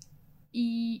incríveis.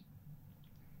 E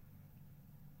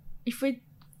foi...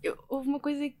 houve uma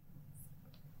coisa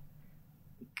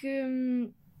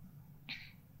que...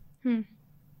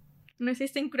 não sei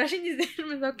se tenho coragem de dizer,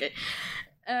 mas ok.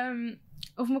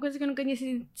 Houve uma coisa que eu nunca tinha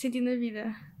sentido na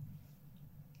vida,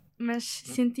 mas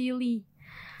senti ali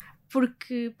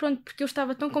porque eu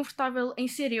estava tão confortável em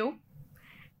ser eu,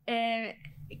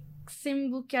 sem me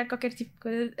bloquear qualquer tipo de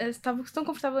coisa. Estava tão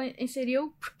confortável em ser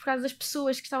eu por causa das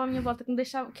pessoas que estavam à minha volta que me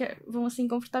deixavam, que vão assim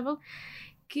confortável,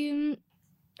 que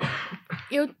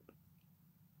eu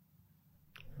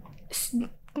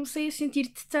comecei a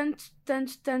sentir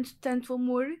tanto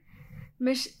amor,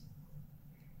 mas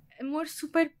amor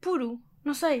super puro,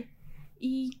 não sei.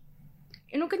 E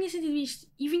eu nunca tinha sentido isto.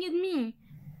 E vinha de mim.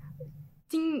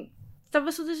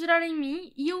 Estava tudo a gerar em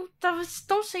mim e eu estava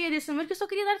tão cheia desse amor que eu só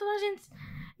queria dar a toda a gente.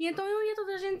 E então eu ia a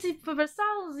toda a gente para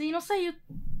abraçá-los e não sei.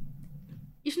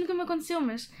 Isto nunca me aconteceu,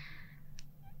 mas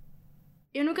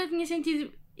eu nunca tinha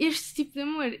sentido este tipo de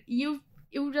amor. E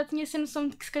eu já tinha essa noção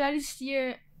de que se calhar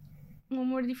existia um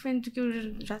amor diferente do que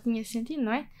eu já tinha sentido,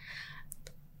 não é?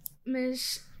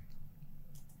 Mas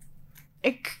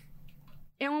é que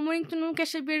é um amor em que tu não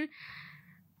queres saber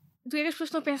do que é que as pessoas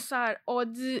estão a pensar ou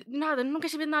de nada, não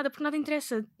queres saber de nada porque nada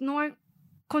interessa, não há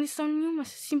condição nenhuma,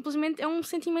 simplesmente é um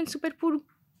sentimento super puro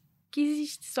que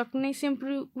existe, só que nem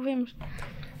sempre o vemos.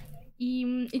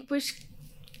 E depois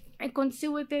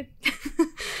aconteceu até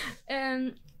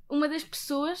uma das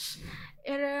pessoas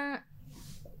era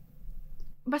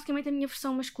basicamente a minha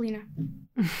versão masculina.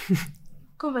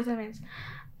 Completamente.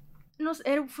 Não sei,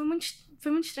 foi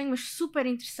muito estranho, mas super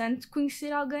interessante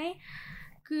conhecer alguém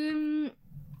que...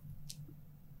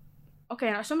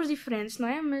 ok, nós somos diferentes, não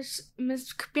é?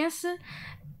 Mas que pensa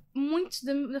muito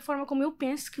da forma como eu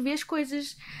penso, que vê as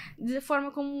coisas da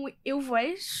forma como eu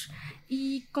vejo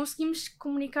e conseguimos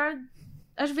comunicar,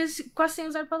 às vezes quase sem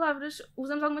usar palavras.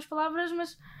 Usamos algumas palavras,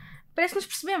 mas parece que nos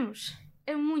percebemos.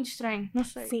 É muito estranho, não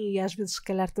sei. Sim, e às vezes se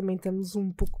calhar também estamos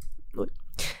um pouco...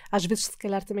 Às vezes, se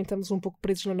calhar, também estamos um pouco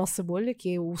presos na nossa bolha,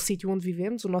 que é o sítio onde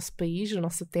vivemos, o nosso país, a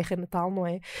nossa terra natal, não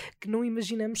é? Que não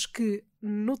imaginamos que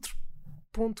noutro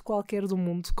ponto qualquer do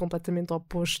mundo, completamente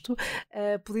oposto,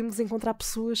 podemos encontrar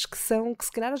pessoas que se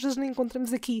calhar às vezes nem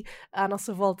encontramos aqui à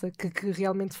nossa volta, que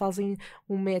realmente fazem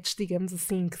um match, digamos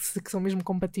assim, que são mesmo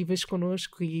compatíveis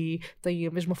connosco e têm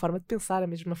a mesma forma de pensar, a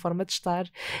mesma forma de estar.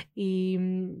 E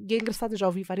é engraçado, eu já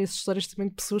ouvi várias histórias também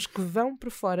de pessoas que vão para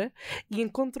fora e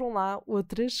encontram lá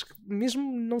outras,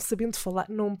 mesmo não sabendo falar,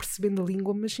 não percebendo a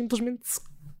língua, mas simplesmente se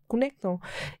conectam.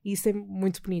 E isso é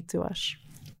muito bonito, eu acho.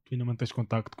 Tu ainda mantens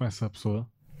contacto com essa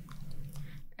pessoa?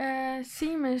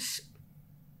 Sim, mas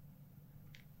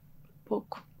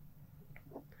pouco.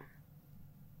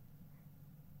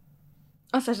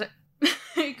 Ou seja,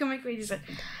 como é que eu ia dizer?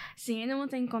 Sim, ainda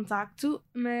mantenho contacto,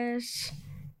 mas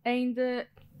ainda...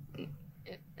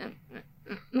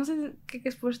 não sei o que é que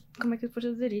é suposto, como é que é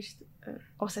suposto dizer isto.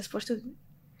 Ou se é suposto...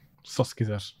 Só se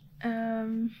quiseres.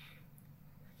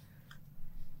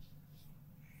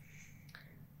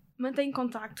 mantém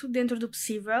contacto dentro do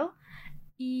possível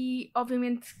e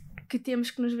obviamente que temos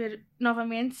que nos ver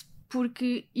novamente,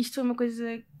 porque isto foi uma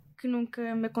coisa que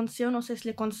nunca me aconteceu, não sei se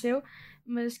lhe aconteceu,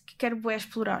 mas que quero bué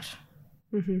explorar.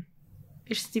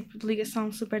 Este tipo de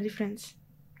ligação super diferente.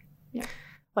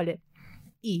 Olha,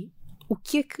 e o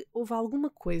que é que houve alguma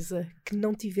coisa que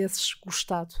não tivesses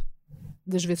gostado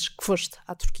das vezes que foste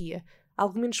à Turquia?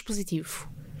 Algo menos positivo?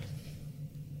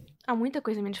 Há muita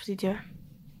coisa menos positiva.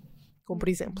 Como por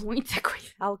exemplo? Muita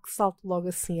coisa. Algo que salte logo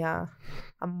assim à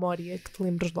memória, que te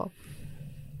lembres logo.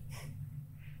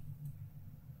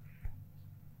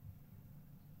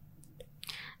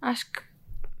 Acho que,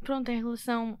 pronto, em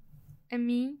relação a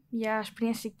mim e à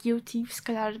experiência que eu tive, se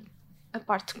calhar a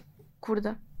parte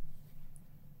curda.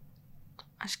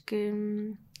 Acho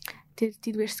que ter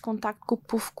tido este contacto com o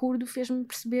povo curdo fez-me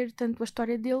perceber tanto a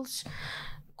história deles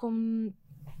como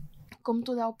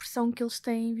toda a opressão que eles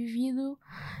têm vivido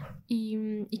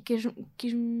e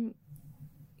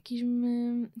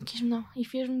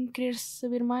fez-me querer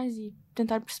saber mais e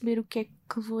tentar perceber o que é que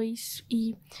levou a isso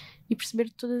e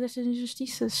perceber todas estas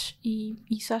injustiças, e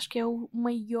isso acho que é o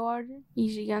maior e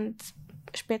gigante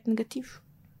aspecto negativo.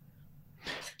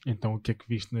 Então o que é que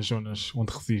viste nas zonas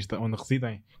onde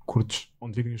residem curdos,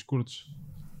 onde vivem os curdos?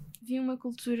 Vi uma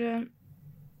cultura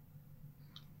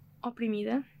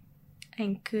oprimida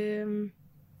em que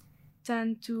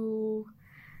tanto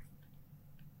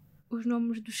os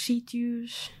nomes dos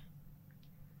sítios,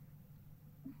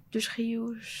 dos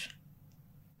rios,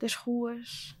 das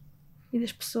ruas e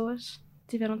das pessoas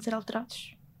tiveram de ser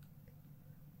alterados.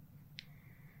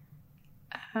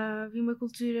 Vi uma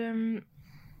cultura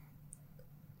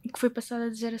que foi passada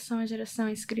de geração em geração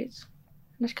em segredo,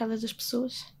 nas casas das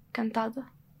pessoas, cantada.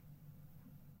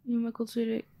 Vi uma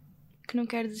cultura que não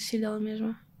quer desistir dela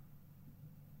mesma,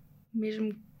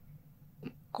 mesmo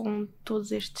com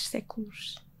todos estes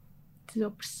séculos de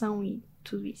opressão e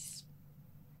tudo isso.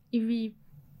 E vi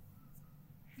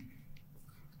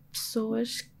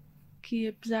pessoas que,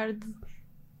 apesar de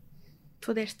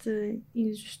toda esta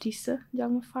injustiça, de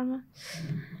alguma forma,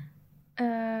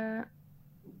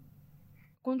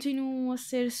 continuam a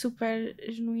ser super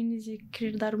genuínos e a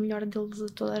querer dar o melhor deles a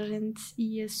toda a gente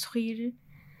e a sorrir,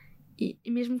 e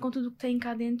mesmo com tudo o que têm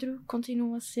cá dentro,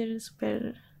 continuam a ser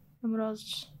super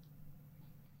amorosos.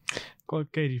 Qual é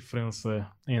que é a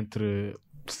diferença entre,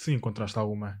 se encontraste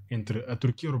alguma, entre a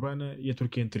Turquia urbana e a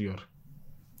Turquia interior?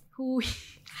 Ui,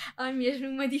 há mesmo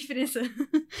uma diferença.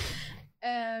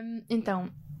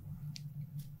 Então,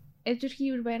 a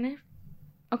Turquia urbana,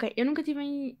 ok, eu nunca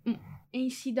estive em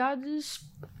cidades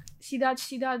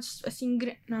assim,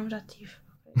 não, já tive.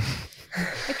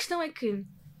 A questão é que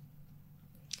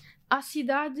há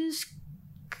cidades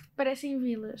que parecem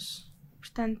vilas,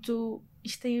 portanto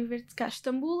isto tem a ver de cá.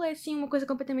 Istambul é assim uma coisa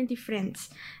completamente diferente,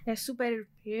 é super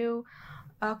europeu.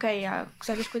 Ok, há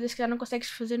certas coisas que já não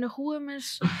consegues fazer na rua,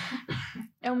 mas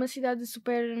é uma cidade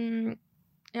super,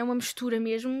 é uma mistura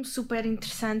mesmo super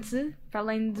interessante, para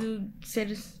além de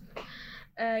ser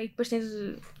e depois tens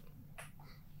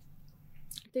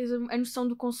a noção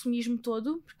do consumismo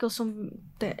todo, porque eles são,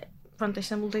 pronto,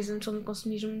 Istambul tens a noção do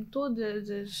consumismo todo,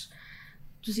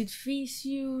 dos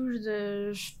edifícios,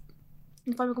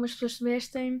 da forma como as pessoas se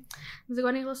vestem. Mas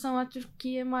agora em relação à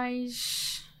Turquia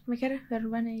mais, como é que era?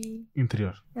 Urbana e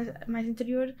interior. Mais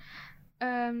interior,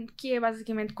 que é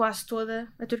basicamente quase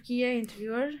toda a Turquia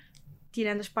interior,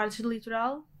 tirando as partes do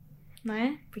litoral, não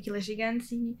é? Porque aquilo é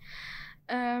gigante e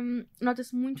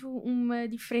nota-se muito uma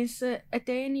diferença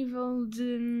até a nível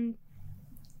de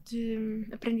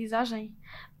aprendizagem.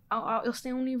 Eles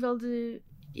têm um nível de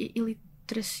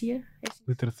iliteracia, é assim?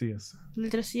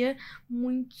 Literacia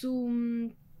muito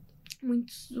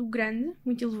grande,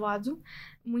 muito elevado.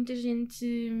 Muita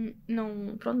gente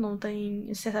não tem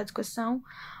acesso à educação,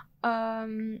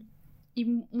 e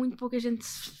muito pouca gente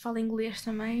fala inglês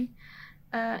também.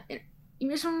 E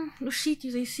mesmo os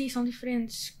sítios em si são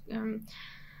diferentes.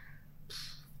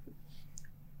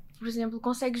 Por exemplo,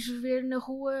 consegues ver na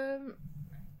rua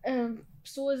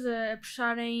pessoas a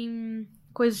puxarem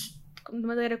coisas de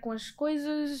madeira com as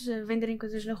coisas, a venderem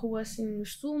coisas na rua assim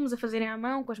nos sumos, a fazerem à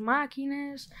mão com as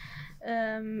máquinas.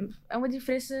 É uma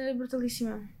diferença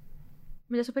brutalíssima,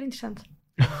 mas é super interessante.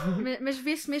 mas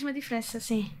vê-se mesmo a diferença,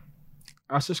 sim.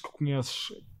 Achas que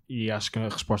conheces, e acho que a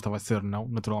resposta vai ser não,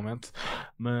 naturalmente,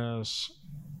 mas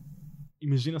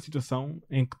imagina a situação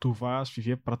em que tu vais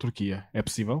viver para a Turquia. É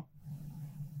possível?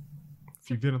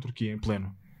 Viver na Turquia em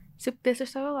pleno? Se eu pudesse, eu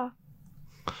estava lá.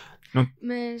 Não.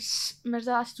 Mas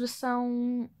dada a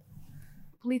situação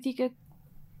política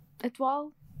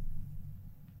atual,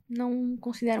 não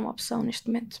considero uma opção neste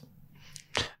momento.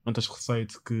 não tens receio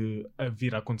de que a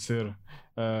vir a acontecer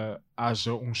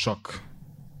haja um choque.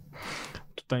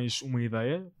 Tu tens uma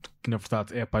ideia que na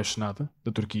verdade é apaixonada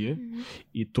da Turquia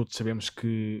e todos sabemos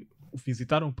que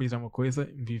visitar um país é uma coisa,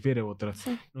 viver é outra.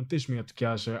 Sim. Não tens medo que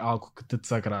haja algo que te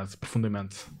desagrade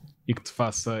profundamente e que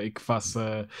faça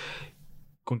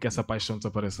com que essa paixão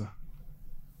desapareça?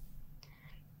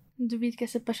 Duvido que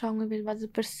essa paixão alguma vez vá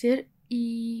desaparecer,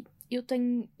 e eu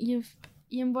tenho, e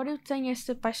embora eu tenha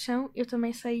essa paixão, eu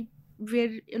também sei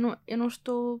ver, eu não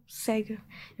estou cega,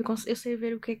 eu sei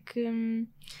ver o que é que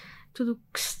tudo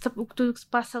que se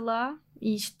passa lá,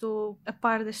 e estou a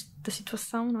par da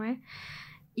situação, não é?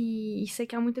 E sei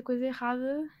que há muita coisa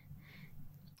errada.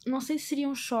 Não sei se seria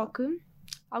um choque,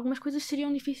 algumas coisas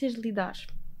seriam difíceis de lidar,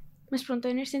 mas pronto,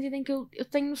 é neste sentido em que eu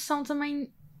tenho noção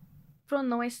também. Pronto,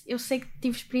 não é, eu sei que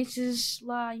tive experiências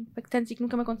lá impactantes e que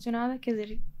nunca me aconteceu nada, quer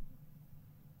dizer,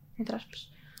 entre aspas,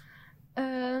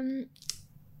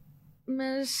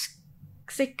 mas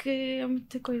sei que é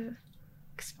muita coisa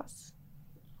que se passa.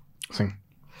 Sim.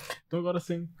 Então agora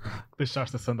sim,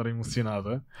 deixaste a Sandra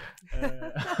emocionada.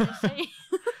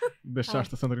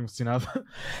 Deixaste a Sandra emocionada.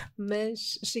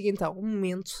 Mas chega então um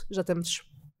momento, já estamos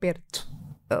perto.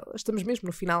 Estamos mesmo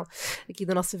no final aqui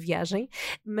da nossa viagem,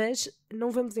 mas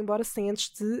não vamos embora sem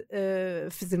antes de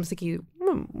fazermos aqui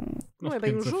não é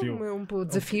bem um jogo, é um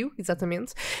desafio,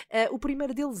 exatamente. O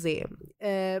primeiro deles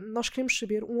é nós queremos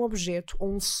saber um objeto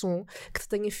ou um som que te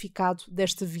tenha ficado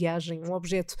desta viagem. Um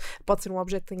objeto, pode ser um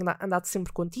objeto que tenha andado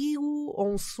sempre contigo,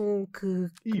 ou um som que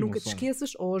nunca te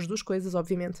esqueças, ou as duas coisas,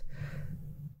 obviamente.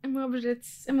 O meu objeto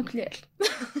é uma colher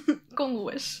com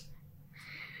luas.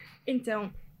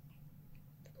 Então,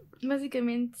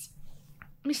 basicamente,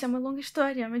 isto é uma longa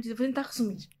história, mas eu vou tentar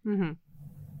resumir.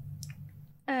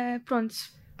 Pronto.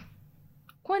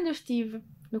 Quando eu estive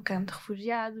no campo de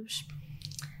refugiados,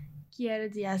 que era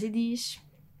de Yazidis,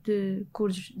 de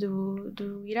curdos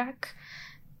do Iraque,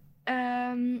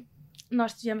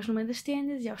 nós estivemos no meio das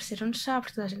tendas e ofereceram-nos chá,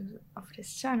 porque toda a gente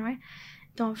oferece chá, não é?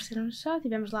 Então ofereceram-nos chá,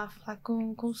 estivemos lá a falar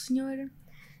com o senhor,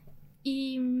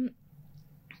 e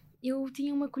eu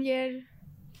tinha uma colher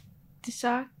de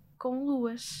chá com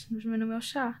luas no meu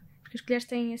chá, porque as colheres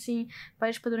têm assim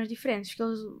vários padrões diferentes, porque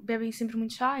eles bebem sempre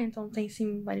muito chá, então têm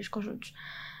assim vários conjuntos.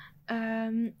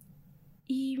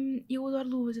 E eu adoro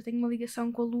luas, eu tenho uma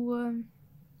ligação com a lua,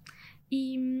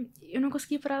 e eu não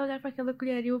conseguia parar de olhar para aquela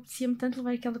colher. Eu apetecia-me tanto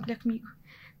levar aquela colher comigo,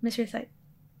 mas pensei,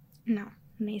 não,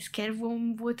 nem sequer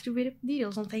vou atrever a pedir,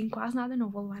 eles não têm quase nada, não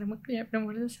vou levar uma colher, para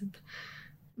amor da santa.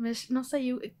 Mas não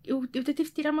sei, eu tentei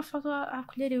tirar uma foto à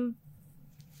colher,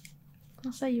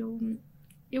 não sei, eu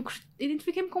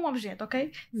identifiquei-me com um objeto,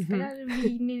 ok? Se calhar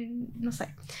vi, não sei.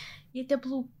 E até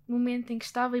pelo momento em que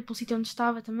estava e pelo sítio onde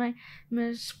estava também,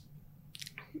 mas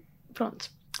pronto,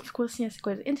 ficou assim essa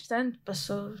coisa. Entretanto,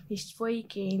 passou, isto foi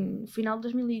que no final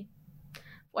de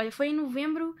foi em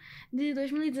novembro de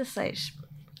 2016.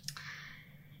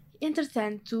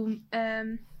 Entretanto,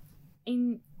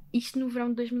 isto no verão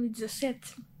de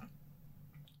 2017,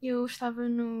 eu estava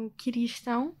no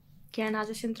Quirguistão, que é na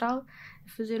Ásia Central, a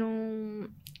fazer um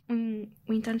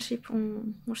internship,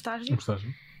 um estágio.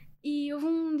 E houve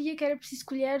um dia que era preciso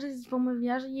colheres para uma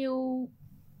viagem e eu...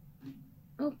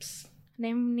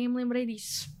 nem me lembrei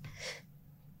disso.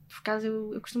 Por acaso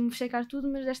eu costumo checar tudo,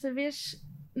 mas desta vez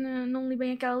não li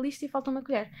bem aquela lista e falta uma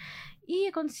colher. E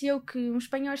aconteceu que uns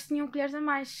espanhóis tinham colheres a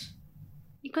mais.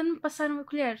 E quando me passaram a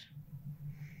colher...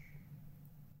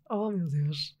 Oh, meu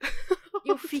Deus!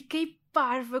 Eu fiquei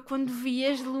parva quando vi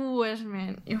as luas,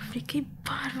 man. Eu fiquei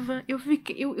parva. Eu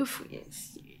fiquei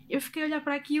a olhar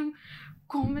para aquilo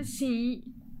como assim.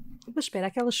 Mas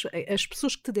espera, as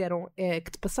pessoas que te deram,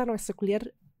 que te passaram essa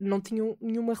colher, não tinham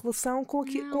nenhuma relação com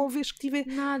a vez que tive?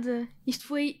 Nada. Isto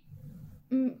foi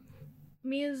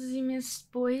meses e meses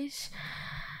depois,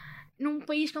 num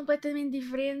país completamente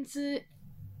diferente.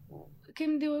 Quem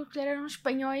me deu a colher eram os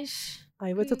espanhóis.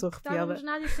 Ai, eu estou arrepiada. Estávamos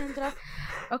na Ásia Central.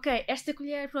 Ok, esta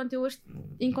colher, pronto, eu hoje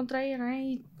encontrei, não é?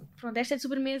 E pronto, esta é de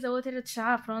sobremesa, a outra era de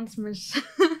chá, pronto, mas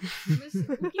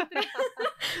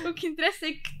o que interessa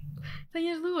é que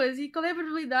tem as luas. E qual é a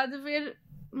probabilidade de ver,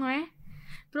 não é?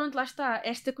 Pronto, lá está.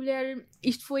 Esta colher,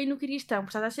 isto foi no Quirguistão,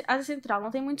 portanto, a Ásia Central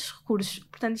não tem muitos recursos,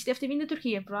 portanto, isto deve ter vindo da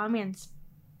Turquia, provavelmente.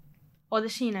 Ou da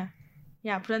China.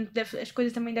 Portanto, as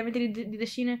coisas também devem ter ido da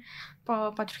China para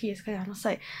a Turquia, se calhar, não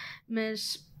sei.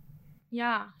 Mas,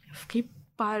 eu fiquei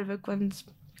parva quando...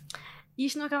 E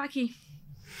isto não acaba aqui.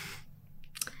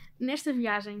 Nesta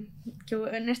viagem,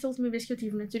 nesta última vez que eu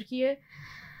estive na Turquia,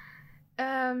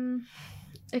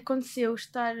 aconteceu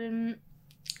estar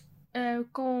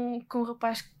com um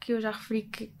rapaz que eu já referi,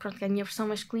 que é a minha versão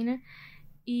masculina,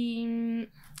 e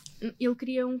ele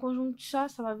queria um conjunto de chá,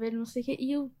 estava a ver não sei o quê,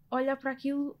 e eu olhar para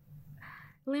aquilo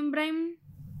lembrei-me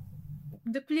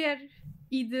da colher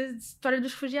e da história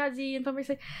dos refugiados, e então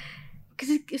pensei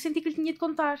que eu senti que lhe tinha de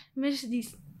contar, mas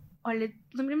disse, olha,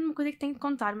 lembrei-me de uma coisa que tenho de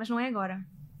contar, mas não é agora.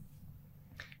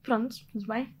 Pronto, tudo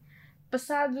bem.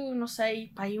 Passado, não sei,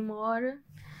 pá, aí 1 hora,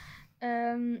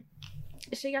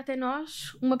 chega até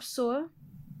nós uma pessoa,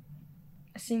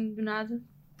 assim, do nada,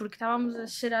 porque estávamos a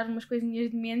cheirar umas coisinhas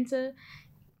de menta,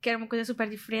 que era uma coisa super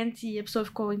diferente, e a pessoa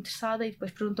ficou interessada e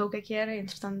depois perguntou o que era.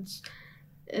 Entretanto,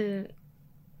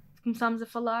 começámos a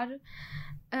falar,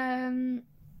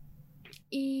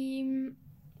 e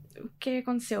o que é que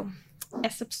aconteceu?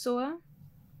 Essa pessoa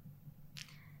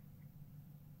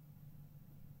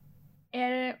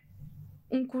era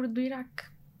um curdo do Iraque,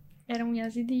 era um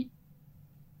yazidi,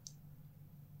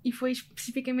 e foi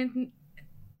especificamente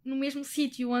no mesmo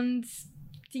sítio onde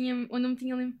eu me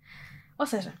tinha lembrado. Ou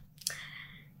seja,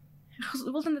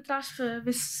 voltando atrás para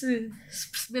ver se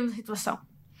percebemos a situação,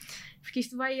 porque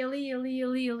isto vai ali,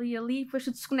 e depois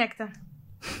tudo se conecta.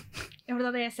 A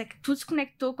verdade é essa, é que tudo se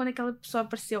conectou quando aquela pessoa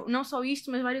apareceu. Não só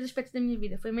isto, mas vários aspectos da minha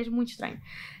vida. Foi mesmo muito estranho.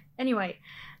 Anyway,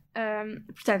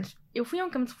 portanto, eu fui a um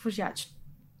campo de refugiados.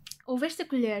 Houve esta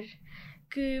colher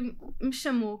que me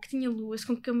chamou, que tinha luas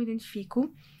com que eu me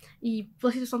identifico, e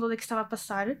pela situação toda que estava a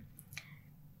passar.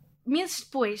 Meses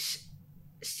depois,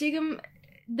 chega-me,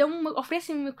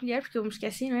 oferecem-me uma colher, porque eu me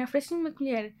esqueci, não é? Oferecem-me uma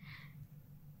colher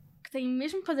que tem o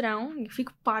mesmo padrão, e eu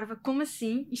fico parva, como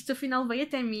assim? Isto afinal veio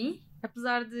até mim,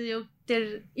 apesar de eu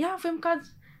ter... foi um bocado...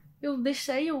 Eu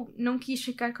não quis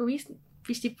ficar com isso,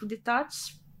 fiz tipo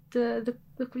detalhes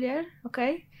da colher,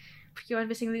 ok? Porque eu às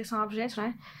vezes tenho ligação a objetos, não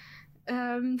é?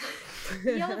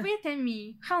 E ela veio até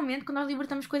mim. Realmente, quando nós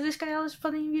libertamos coisas, que elas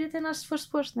podem vir até nós se for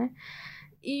suposto, não é?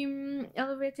 E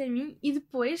ela veio até mim, e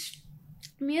depois,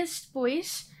 meses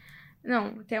depois,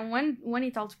 não, até um ano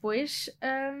e tal depois,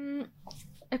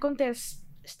 acontece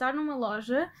estar numa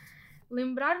loja,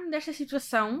 lembrar-me desta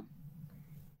situação,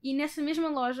 e nessa mesma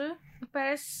loja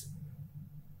aparece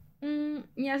um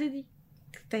yazidi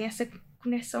que tem essa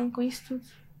conexão com isso tudo.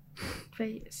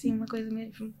 Foi assim uma coisa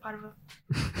mesmo parva.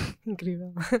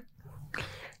 Incrível.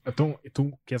 Então,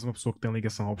 tu que és uma pessoa que tem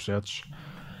ligação a objetos,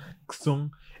 que som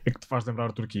é que te faz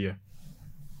lembrar a Turquia?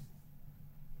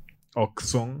 Ou que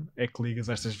som é que ligas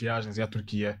a estas viagens e à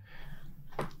Turquia?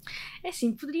 É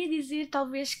assim, poderia dizer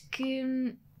talvez que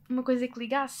uma coisa que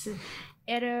ligasse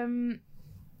era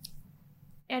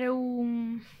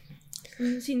o...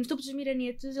 Assim, nos topos dos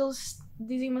miranetes eles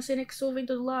dizem uma cena que se ouve em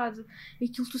todo lado, e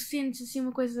aquilo tu sentes assim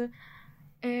uma coisa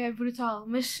brutal,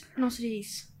 mas não seria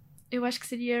isso. Eu acho que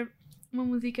seria uma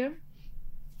música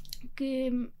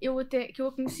que eu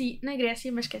a conheci na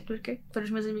Grécia, mas que é turca, foram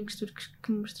os meus amigos turcos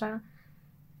que me mostraram,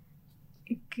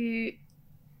 que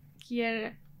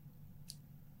era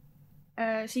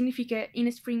significa In a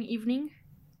Spring Evening,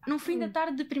 num fim da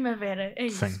tarde de primavera, é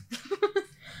isso. Sim.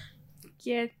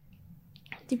 Que é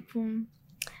tipo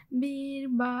Bir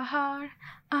bahar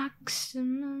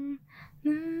akşamım.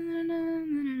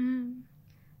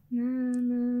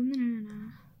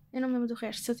 Eu não me lembro do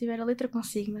resto. Se eu tiver a letra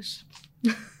consigo,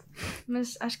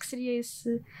 mas acho que seria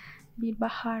esse Bir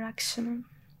bahar akşamım.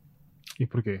 E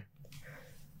porquê?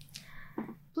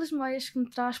 Pelas memórias que me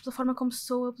traz, pela forma como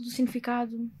soa, pelo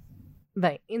significado.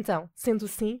 Bem, então, sendo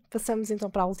assim, passamos então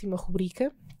para a última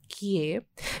rubrica, que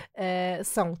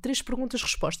são 3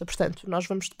 perguntas-resposta. Portanto, nós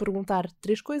vamos te perguntar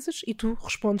 3 coisas e tu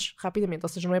respondes rapidamente. Ou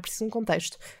seja, não é preciso um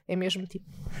contexto. É mesmo tipo...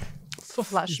 Só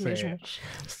flash mesmo.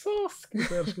 Só se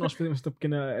quiseres que nós fazemos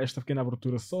esta pequena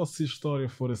abertura, só se a história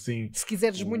for assim. Se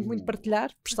quiseres muito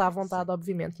partilhar, está à vontade,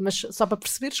 obviamente. Mas só para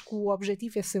perceberes que o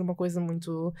objetivo é ser uma coisa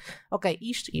muito... Ok,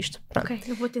 isto. Pronto. Ok,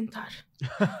 eu vou tentar.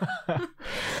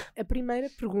 A primeira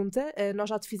pergunta, nós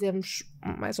já te fizemos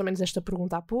mais ou menos esta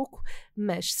pergunta há pouco,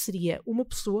 mas seria uma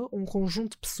pessoa, um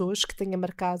conjunto de pessoas que tenha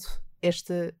marcado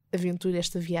esta aventura,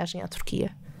 esta viagem à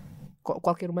Turquia?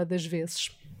 Qualquer uma das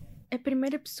vezes. A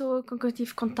primeira pessoa com quem eu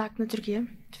tive contacto na Turquia,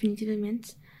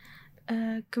 definitivamente,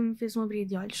 que me fez um abrir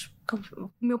de olhos,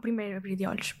 o meu primeiro abrir de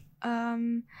olhos. A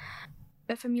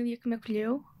família que me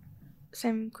acolheu,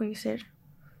 sem me conhecer.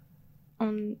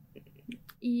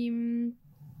 E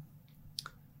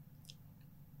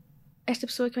esta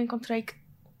pessoa que eu encontrei, que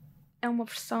é uma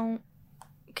versão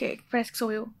que parece que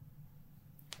sou eu.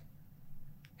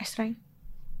 É estranho.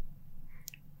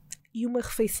 E uma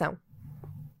refeição?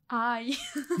 Ai!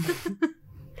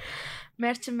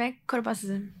 Mercimek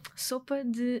çorbası, sopa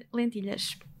de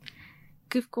lentilhas,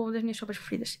 que ficou uma das minhas sopas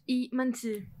preferidas. E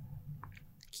mantı.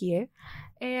 Que é?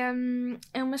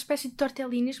 É uma espécie de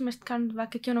tortellinis, mas de carne de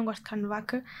vaca, que eu não gosto de carne de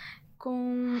vaca,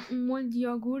 com um molho de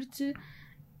iogurte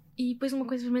e depois uma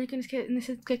coisa vermelha que eu nem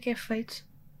sei do que é feito.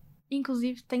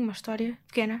 Inclusive, tenho uma história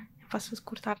pequena, eu posso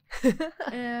cortar.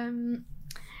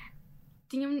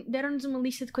 Deram-nos uma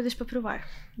lista de coisas para provar,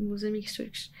 meus amigos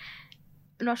turcos.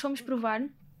 Nós fomos provar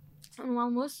no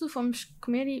almoço, fomos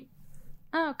comer e...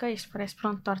 ok, isto parece,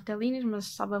 pronto, tortelinas, mas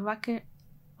sabe a vaca,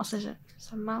 ou seja,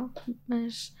 sabe mal,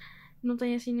 mas não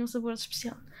tem assim nenhum sabor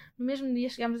especial. No mesmo dia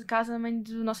chegámos a casa, a mãe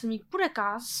do nosso amigo, por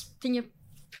acaso, tinha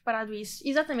preparado isso,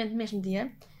 exatamente no mesmo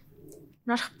dia.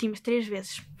 Nós repetimos 3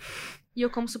 vezes. E eu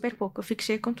como super pouco, eu fico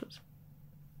cheia com tudo.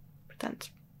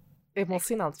 Portanto... É bom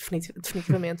sinal,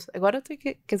 definitivamente. Agora tenho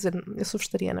que... Quer dizer, eu sou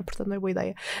vegetariana, portanto não é boa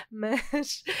ideia.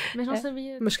 Mas não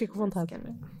sabia... Mas fiquei com vontade.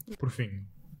 Por fim,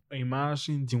 a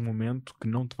imagem de um momento que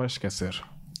não te vais esquecer.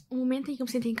 Um momento em que eu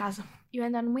me senti em casa. Eu ia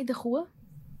andar no meio da rua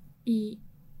e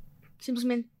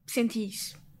simplesmente senti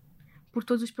isso. Por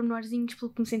todos os pormenorzinhos,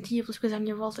 pelo que me sentia, pelas coisas à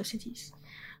minha volta, eu senti isso.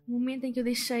 Um momento em que eu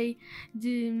deixei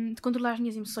de controlar as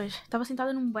minhas emoções. Estava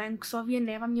sentada num banco, só havia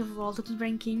neve à minha volta, tudo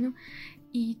branquinho,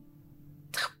 e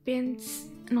de repente,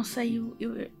 não sei,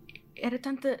 era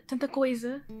tanta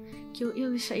coisa que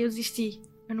eu desisti.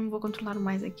 Eu não vou controlar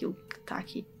mais aquilo que está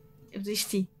aqui. Eu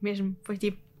desisti mesmo. Foi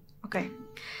tipo, ok.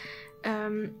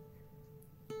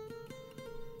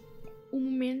 Um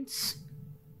momento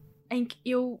em que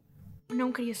eu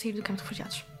não queria sair do campo de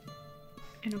refugiados.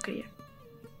 Eu não queria.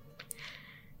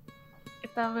 Eu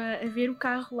estava a ver o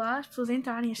carro lá, as pessoas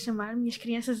entrarem, a chamar-me, as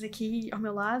crianças aqui ao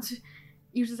meu lado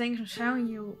e os desenhos no chão,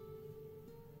 e eu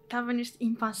estava neste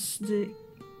impasse de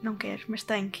não quero, mas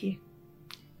tenho que ir.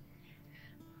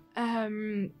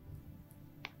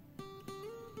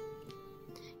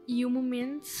 E o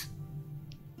momento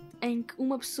em que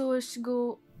uma pessoa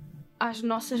chegou às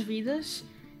nossas vidas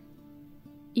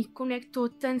e conectou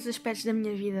tantos aspectos da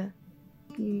minha vida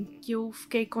que eu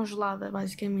fiquei congelada,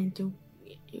 basicamente.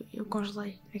 Eu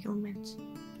congelei naquele momento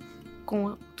com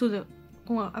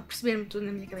a perceber-me tudo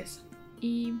na minha cabeça.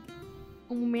 E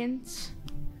um momento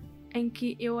em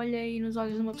que eu olhei nos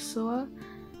olhos de uma pessoa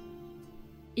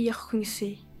e a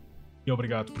reconheci. E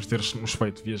obrigado por teres nos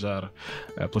feito viajar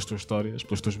pelas tuas histórias,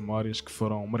 pelas tuas memórias que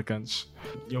foram marcantes.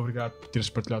 E obrigado por teres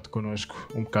partilhado connosco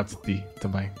um bocado de ti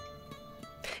também.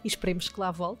 E esperemos que lá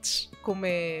voltes, como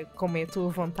é a tua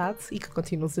vontade, e que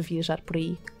continues a viajar por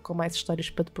aí com mais histórias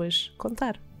para depois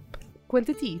contar.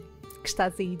 Quanto a ti, que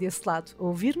estás aí desse lado a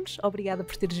ouvir-nos, obrigada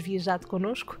por teres viajado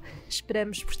connosco.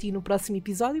 Esperamos por ti no próximo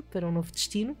episódio para um novo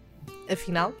destino.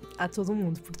 Afinal, há todo um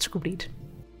mundo por descobrir.